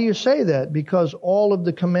say, why do you say that? Because all of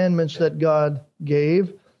the commandments that God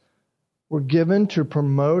gave were given to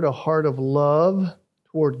promote a heart of love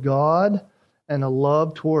toward God and a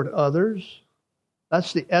love toward others.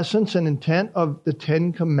 That's the essence and intent of the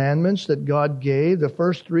 10 commandments that God gave. The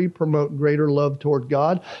first 3 promote greater love toward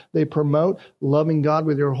God. They promote loving God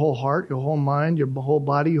with your whole heart, your whole mind, your whole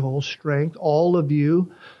body, your whole strength, all of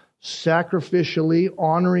you, sacrificially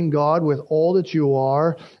honoring God with all that you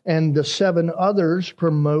are. And the 7 others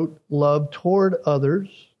promote love toward others.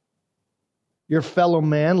 Your fellow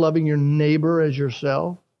man, loving your neighbor as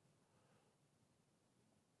yourself.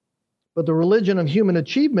 But the religion of human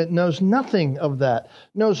achievement knows nothing of that,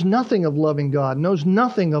 knows nothing of loving God, knows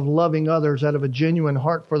nothing of loving others out of a genuine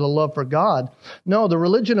heart for the love for God. No, the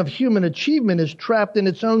religion of human achievement is trapped in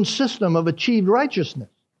its own system of achieved righteousness.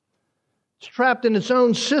 It's trapped in its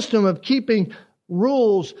own system of keeping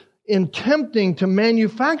rules, in attempting to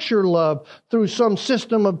manufacture love through some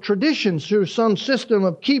system of traditions, through some system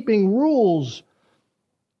of keeping rules,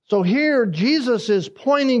 So here Jesus is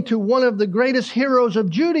pointing to one of the greatest heroes of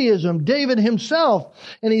Judaism, David himself.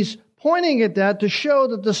 And he's pointing at that to show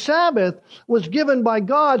that the Sabbath was given by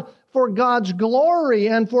God for God's glory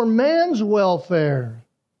and for man's welfare.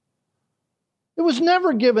 It was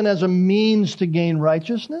never given as a means to gain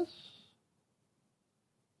righteousness.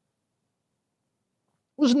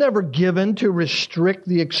 It was never given to restrict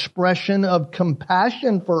the expression of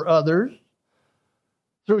compassion for others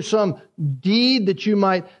through some deed that you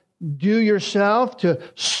might do yourself to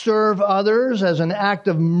serve others as an act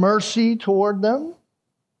of mercy toward them.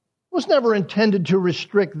 It was never intended to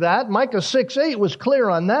restrict that. Micah 6:8 was clear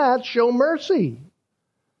on that. Show mercy.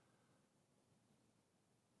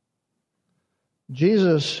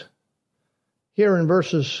 Jesus, here in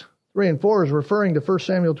verses 3 and 4, is referring to 1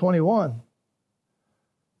 Samuel 21.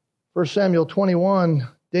 1 Samuel 21,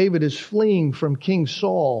 David is fleeing from King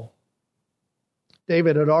Saul.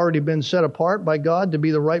 David had already been set apart by God to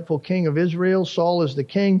be the rightful king of Israel. Saul is the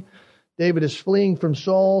king. David is fleeing from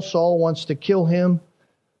Saul. Saul wants to kill him.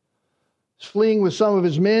 He's fleeing with some of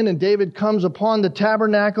his men, and David comes upon the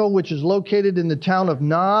tabernacle, which is located in the town of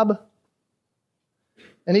Nob.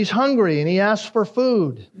 And he's hungry, and he asks for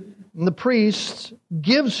food. And the priest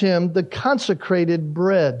gives him the consecrated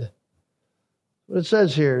bread. What it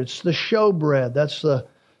says here, it's the show bread. That's the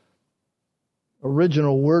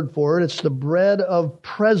original word for it. It's the bread of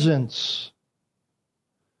presence.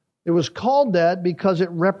 It was called that because it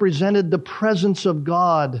represented the presence of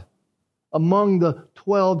God among the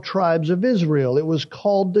 12 tribes of Israel. It was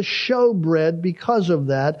called the show bread because of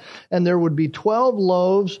that. And there would be 12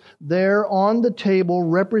 loaves there on the table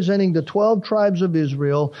representing the 12 tribes of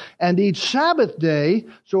Israel. And each Sabbath day,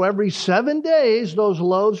 so every 7 days, those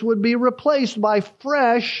loaves would be replaced by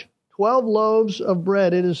fresh 12 loaves of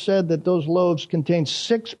bread. It is said that those loaves contain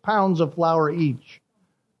 6 pounds of flour each.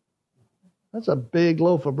 That's a big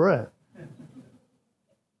loaf of bread.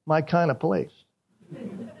 My kind of place.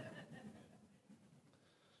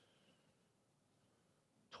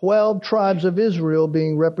 12 tribes of Israel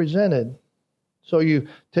being represented. So you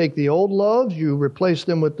take the old loaves, you replace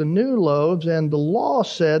them with the new loaves, and the law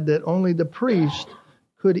said that only the priest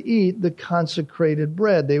could eat the consecrated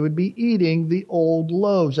bread. They would be eating the old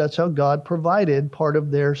loaves. That's how God provided part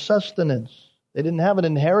of their sustenance. They didn't have an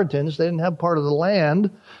inheritance. They didn't have part of the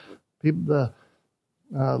land. The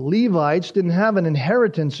Levites didn't have an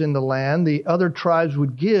inheritance in the land. The other tribes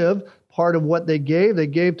would give part of what they gave. They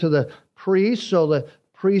gave to the priests, so the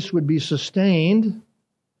priests would be sustained.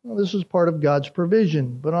 Well, this is part of God's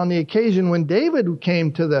provision. But on the occasion when David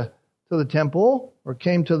came to the temple, or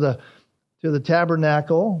came to the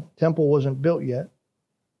tabernacle, temple wasn't built yet,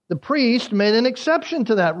 the priest made an exception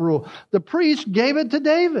to that rule. The priest gave it to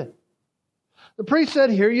David. The priest said,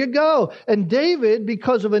 "Here you go." And David,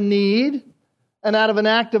 because of a need, and out of an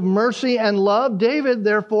act of mercy and love, David,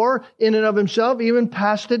 therefore, in and of himself, even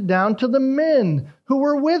passed it down to the men who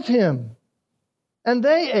were with him. And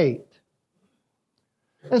they ate.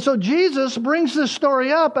 And so Jesus brings this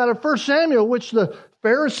story up out of 1 Samuel, which the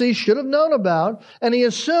Pharisees should have known about, and he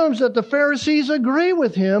assumes that the Pharisees agree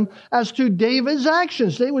with him as to David's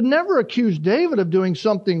actions. They would never accuse David of doing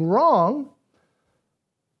something wrong.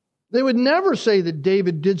 They would never say that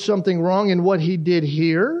David did something wrong in what he did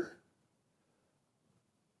here.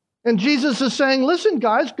 And Jesus is saying, listen,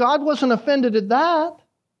 guys, God wasn't offended at that.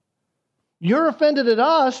 You're offended at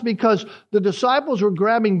us because the disciples were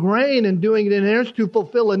grabbing grain and doing it in order to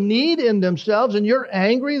fulfill a need in themselves, and you're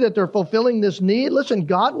angry that they're fulfilling this need. Listen,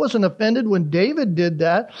 God wasn't offended when David did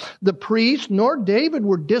that. The priest nor David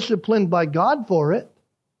were disciplined by God for it.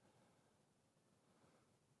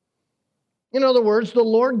 In other words, the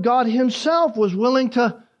Lord God himself was willing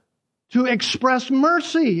to express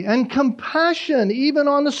mercy and compassion even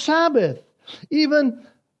on the Sabbath,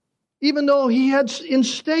 even though he had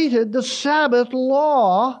instated the Sabbath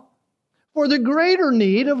law for the greater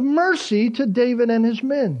need of mercy to David and his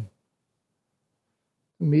men.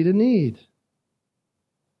 To meet a need.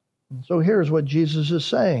 And so here's what Jesus is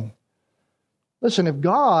saying. Listen, if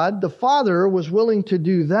God, the Father, was willing to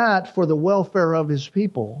do that for the welfare of his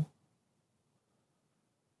people,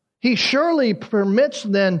 he surely permits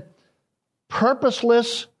then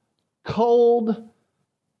purposeless, cold,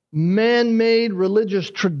 man-made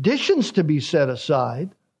religious traditions to be set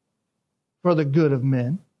aside for the good of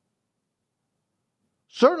men.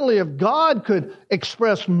 Certainly, if God could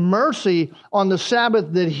express mercy on the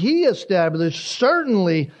Sabbath that he established,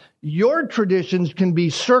 certainly your traditions can be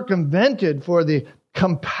circumvented for the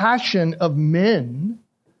compassion of men.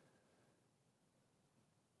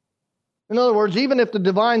 In other words, even if the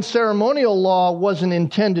divine ceremonial law wasn't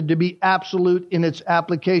intended to be absolute in its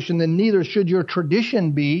application, then neither should your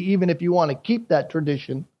tradition be, even if you want to keep that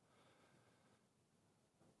tradition.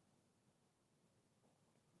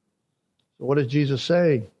 So what does Jesus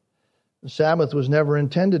say? The Sabbath was never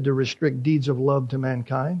intended to restrict deeds of love to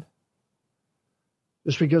mankind.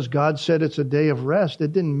 Just because God said it's a day of rest,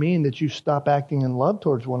 it didn't mean that you stop acting in love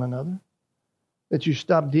towards one another, that you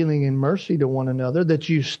stop dealing in mercy to one another, that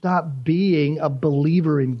you stop being a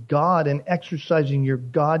believer in God and exercising your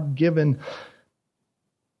God-given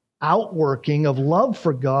outworking of love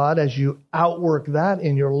for God as you outwork that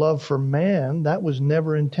in your love for man. That was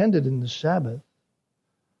never intended in the Sabbath.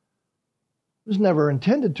 It was never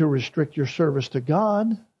intended to restrict your service to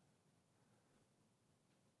God.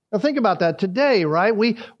 Now think about that today, right?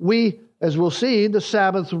 We, as we'll see, the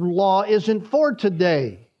Sabbath law isn't for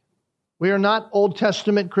today. We are not Old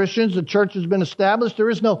Testament Christians. The church has been established.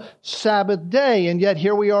 There is no Sabbath day, and yet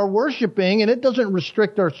here we are worshiping, and it doesn't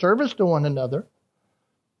restrict our service to one another. In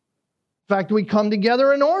fact, we come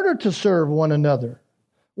together in order to serve one another.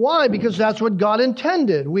 Why? Because that's what God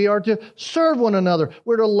intended. We are to serve one another.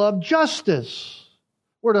 We're to love justice.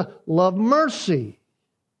 We're to love mercy.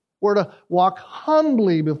 We're to walk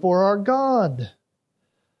humbly before our God.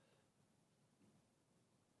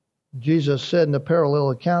 Jesus said in a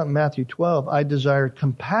parallel account in Matthew 12, I desired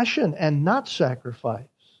compassion and not sacrifice.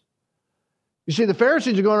 You see, the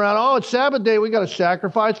Pharisees are going around, oh, it's Sabbath day, we got to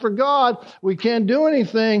sacrifice for God. We can't do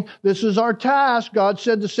anything. This is our task. God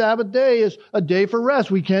said the Sabbath day is a day for rest.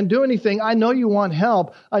 We can't do anything. I know you want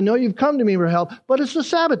help. I know you've come to me for help, but it's the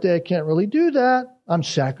Sabbath day. I can't really do that. I'm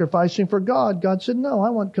sacrificing for God. God said, no,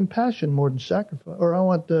 I want compassion more than sacrifice. Or I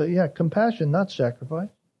want, compassion, not sacrifice.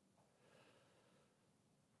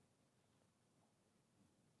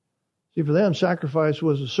 See, for them, sacrifice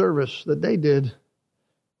was a service that they did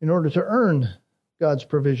in order to earn God's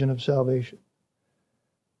provision of salvation.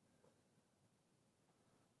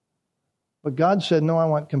 But God said, no, I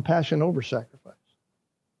want compassion over sacrifice.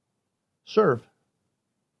 Serve.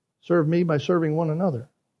 Serve me by serving one another.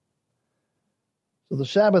 So the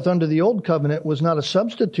Sabbath under the Old Covenant was not a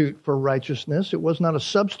substitute for righteousness. It was not a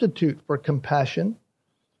substitute for compassion.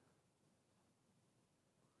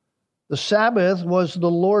 The Sabbath was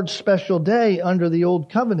the Lord's special day under the Old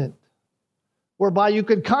Covenant, whereby you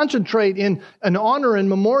could concentrate in an honor and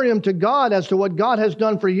memoriam to God as to what God has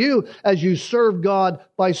done for you as you serve God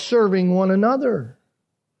by serving one another.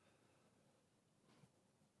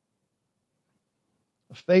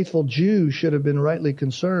 A faithful Jew should have been rightly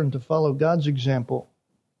concerned to follow God's example,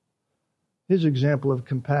 His example of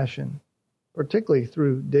compassion, particularly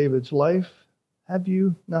through David's life. Have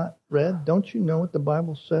you not read? Don't you know what the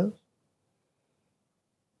Bible says?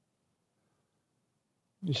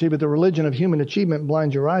 You see, but the religion of human achievement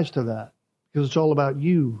blinds your eyes to that, because it's all about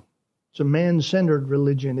you. It's a man-centered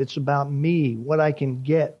religion. It's about me, what I can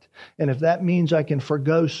get. And if that means I can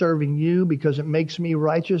forgo serving you because it makes me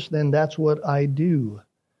righteous, then that's what I do.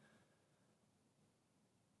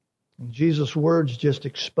 And Jesus' words just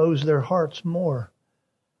expose their hearts more.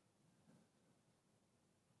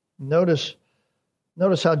 Notice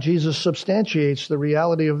how Jesus substantiates the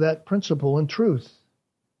reality of that principle and truth.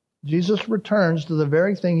 Jesus returns to the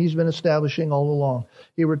very thing He's been establishing all along.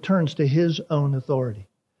 He returns to His own authority.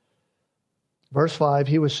 Verse 5,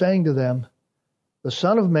 He was saying to them, the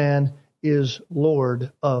Son of Man is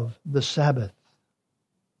Lord of the Sabbath.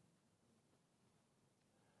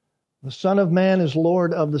 The Son of Man is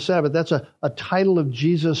Lord of the Sabbath. That's a title of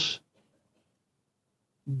Jesus'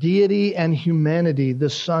 deity and humanity,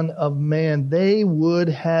 the Son of Man. They would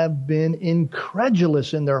have been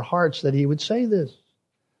incredulous in their hearts that He would say this.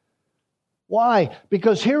 Why?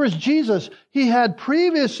 Because here is Jesus. He had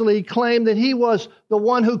previously claimed that He was the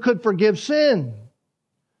one who could forgive sin.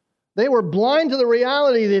 They were blind to the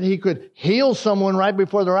reality that He could heal someone right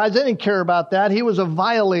before their eyes. They didn't care about that. He was a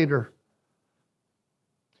violator.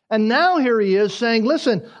 And now here He is saying,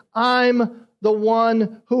 listen, I'm the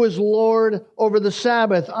one who is Lord over the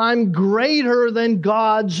Sabbath. I'm greater than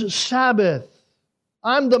God's Sabbath.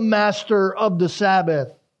 I'm the master of the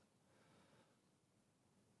Sabbath.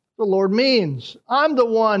 The Lord means. I'm the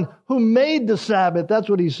one who made the Sabbath. That's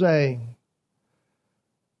what He's saying.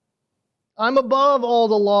 I'm above all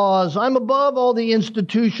the laws. I'm above all the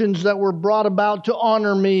institutions that were brought about to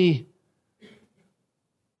honor me.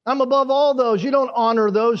 I'm above all those. You don't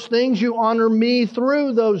honor those things. You honor me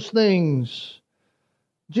through those things.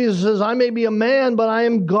 Jesus says, I may be a man, but I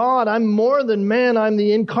am God. I'm more than man. I'm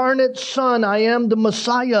the incarnate Son. I am the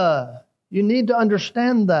Messiah. You need to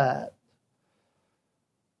understand that.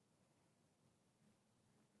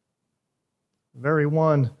 The very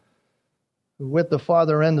one who with the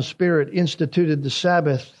Father and the Spirit instituted the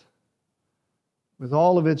Sabbath with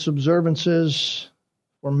all of its observances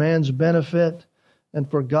for man's benefit and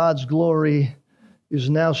for God's glory,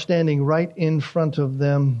 is now standing right in front of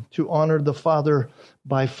them to honor the Father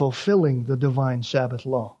by fulfilling the divine Sabbath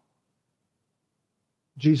law.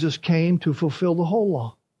 Jesus came to fulfill the whole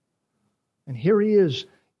law. And here he is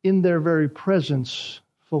in their very presence,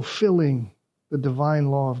 fulfilling the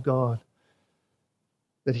divine law of God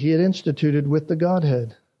that he had instituted with the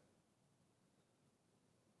Godhead.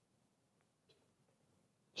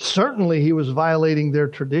 Certainly he was violating their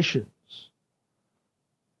traditions.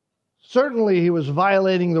 Certainly he was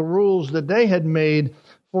violating the rules that they had made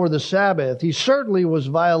for the Sabbath. He certainly was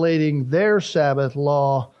violating their Sabbath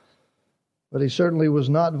law, but he certainly was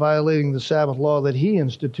not violating the Sabbath law that he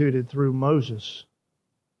instituted through Moses.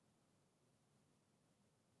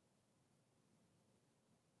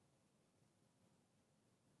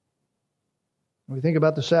 When we think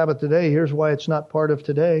about the Sabbath today, here's why it's not part of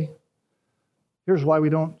today. Here's why we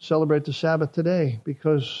don't celebrate the Sabbath today,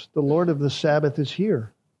 because the Lord of the Sabbath is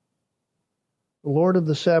here. The Lord of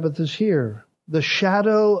the Sabbath is here. The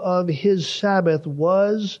shadow of his Sabbath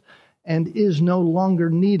was and is no longer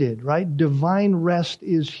needed, right? Divine rest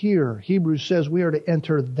is here. Hebrews says we are to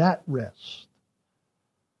enter that rest.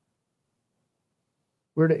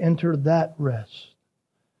 We're to enter that rest.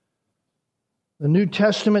 The New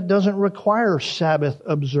Testament doesn't require Sabbath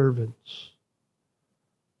observance.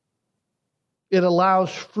 It allows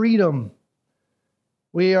freedom.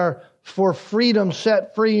 We are for freedom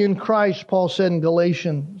set free in Christ, Paul said in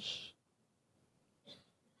Galatians.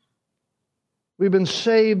 We've been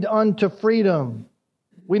saved unto freedom.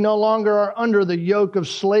 We no longer are under the yoke of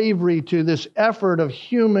slavery to this effort of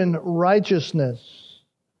human righteousness.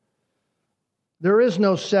 There is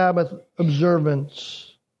no Sabbath observance.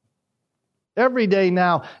 Every day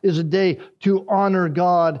now is a day to honor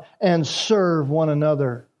God and serve one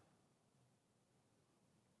another.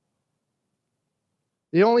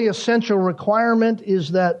 The only essential requirement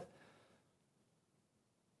is that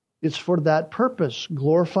it's for that purpose,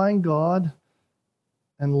 glorifying God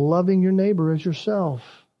and loving your neighbor as yourself.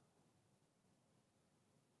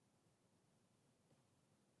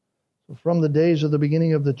 So from the days of the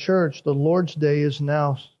beginning of the church, the Lord's Day is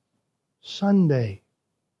now Sunday,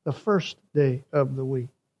 the first day of the week.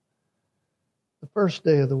 The first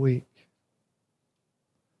day of the week.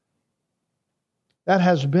 That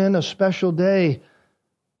has been a special day.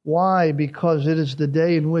 Why? Because it is the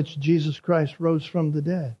day in which Jesus Christ rose from the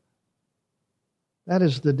dead. That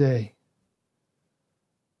is the day.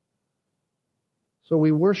 So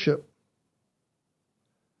we worship.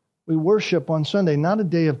 We worship on Sunday, not a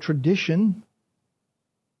day of tradition,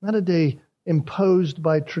 not a day imposed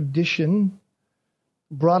by tradition,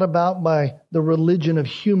 brought about by the religion of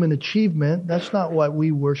human achievement. That's not what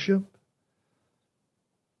we worship.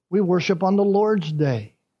 We worship on the Lord's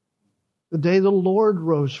Day. The day the Lord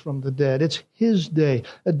rose from the dead. It's His day.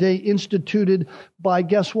 A day instituted by,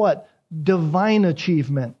 guess what? Divine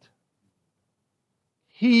achievement.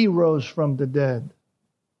 He rose from the dead.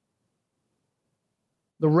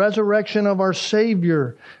 The resurrection of our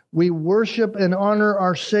Savior. We worship and honor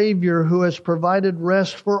our Savior who has provided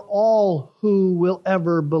rest for all who will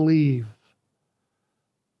ever believe.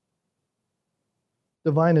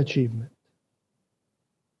 Divine achievement.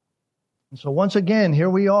 And so once again, here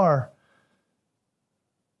we are.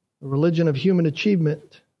 The religion of human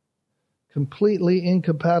achievement, completely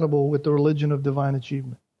incompatible with the religion of divine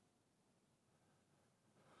achievement.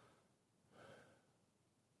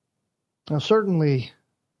 Now certainly,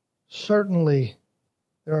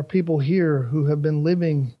 there are people here who have been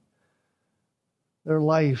living their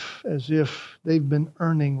life as if they've been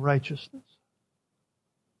earning righteousness.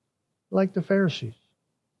 Like the Pharisees.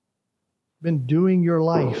 Been doing your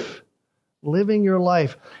life, living your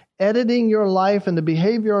life, editing your life and the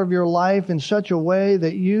behavior of your life in such a way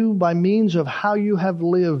that you, by means of how you have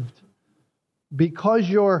lived, because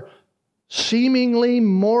you're seemingly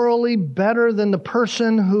morally better than the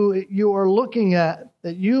person who you are looking at,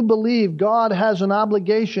 that you believe God has an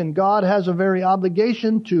obligation, God has a very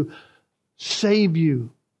obligation to save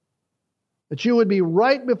you. That you would be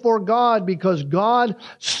right before God because God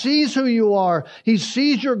sees who you are. He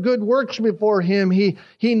sees your good works before Him. He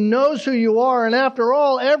knows who you are. And after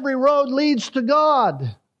all, every road leads to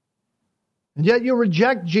God. And yet you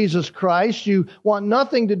reject Jesus Christ. You want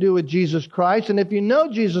nothing to do with Jesus Christ. And if you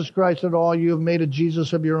know Jesus Christ at all, you have made a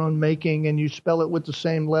Jesus of your own making and you spell it with the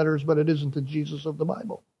same letters, but it isn't the Jesus of the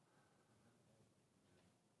Bible.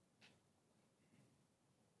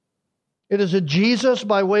 It is a Jesus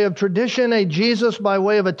by way of tradition, a Jesus by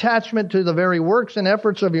way of attachment to the very works and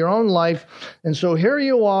efforts of your own life. And so here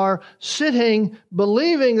you are, sitting,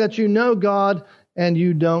 believing that you know God, and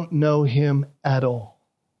you don't know Him at all.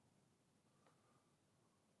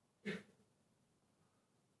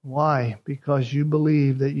 Why? Because you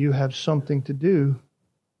believe that you have something to do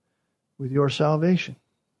with your salvation.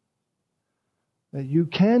 That you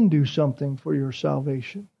can do something for your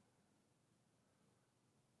salvation.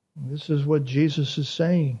 This is what Jesus is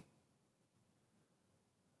saying.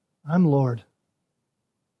 I'm Lord.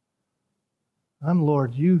 I'm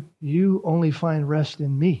Lord. You only find rest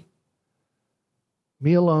in me.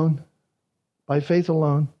 Me alone, by faith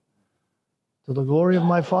alone, to the glory of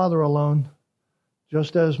my Father alone,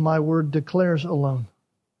 just as my word declares alone.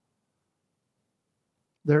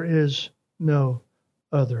 There is no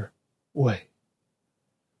other way.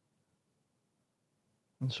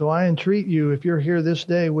 And so I entreat you, if you're here this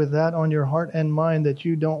day with that on your heart and mind, that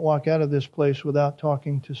you don't walk out of this place without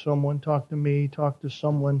talking to someone. Talk to me, talk to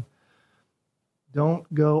someone.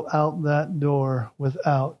 Don't go out that door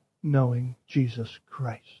without knowing Jesus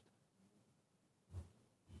Christ.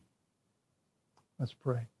 Let's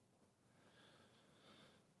pray.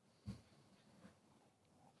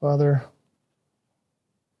 Father,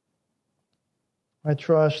 I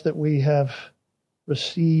trust that we have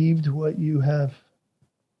received what you have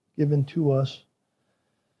given to us,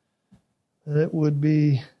 that it would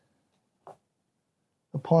be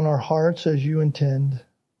upon our hearts as you intend,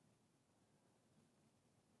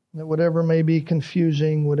 that whatever may be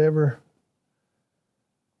confusing, whatever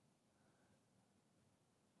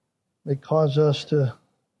may cause us to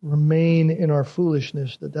remain in our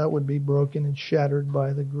foolishness, that would be broken and shattered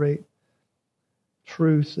by the great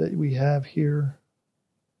truth that we have here.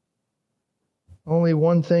 Only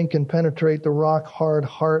one thing can penetrate the rock-hard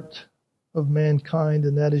heart of mankind,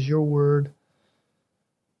 and that is your word.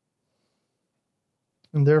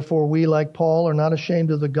 And therefore we, like Paul, are not ashamed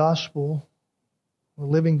of the gospel, the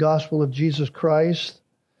living gospel of Jesus Christ,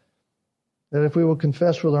 that if we will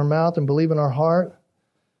confess with our mouth and believe in our heart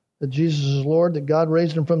that Jesus is Lord, that God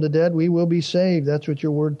raised him from the dead, we will be saved. That's what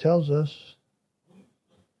your word tells us.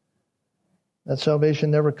 That salvation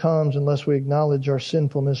never comes unless we acknowledge our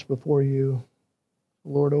sinfulness before you.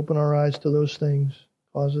 Lord, open our eyes to those things.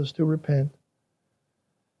 Cause us to repent.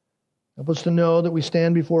 Help us to know that we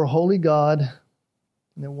stand before a holy God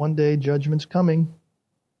and that one day judgment's coming.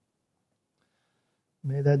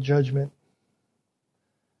 May that judgment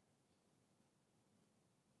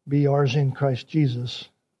be ours in Christ Jesus,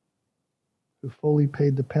 who fully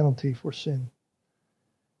paid the penalty for sin.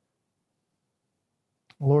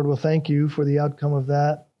 Lord, we'll thank you for the outcome of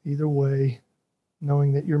that either way,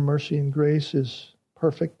 knowing that your mercy and grace is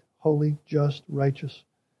perfect, holy, just, righteous,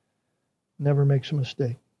 never makes a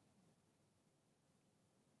mistake.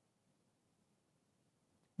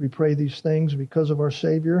 We pray these things because of our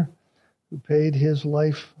Savior, who paid his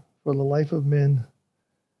life for the life of men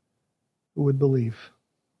who would believe.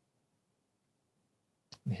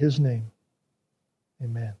 In his name,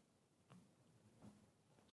 amen.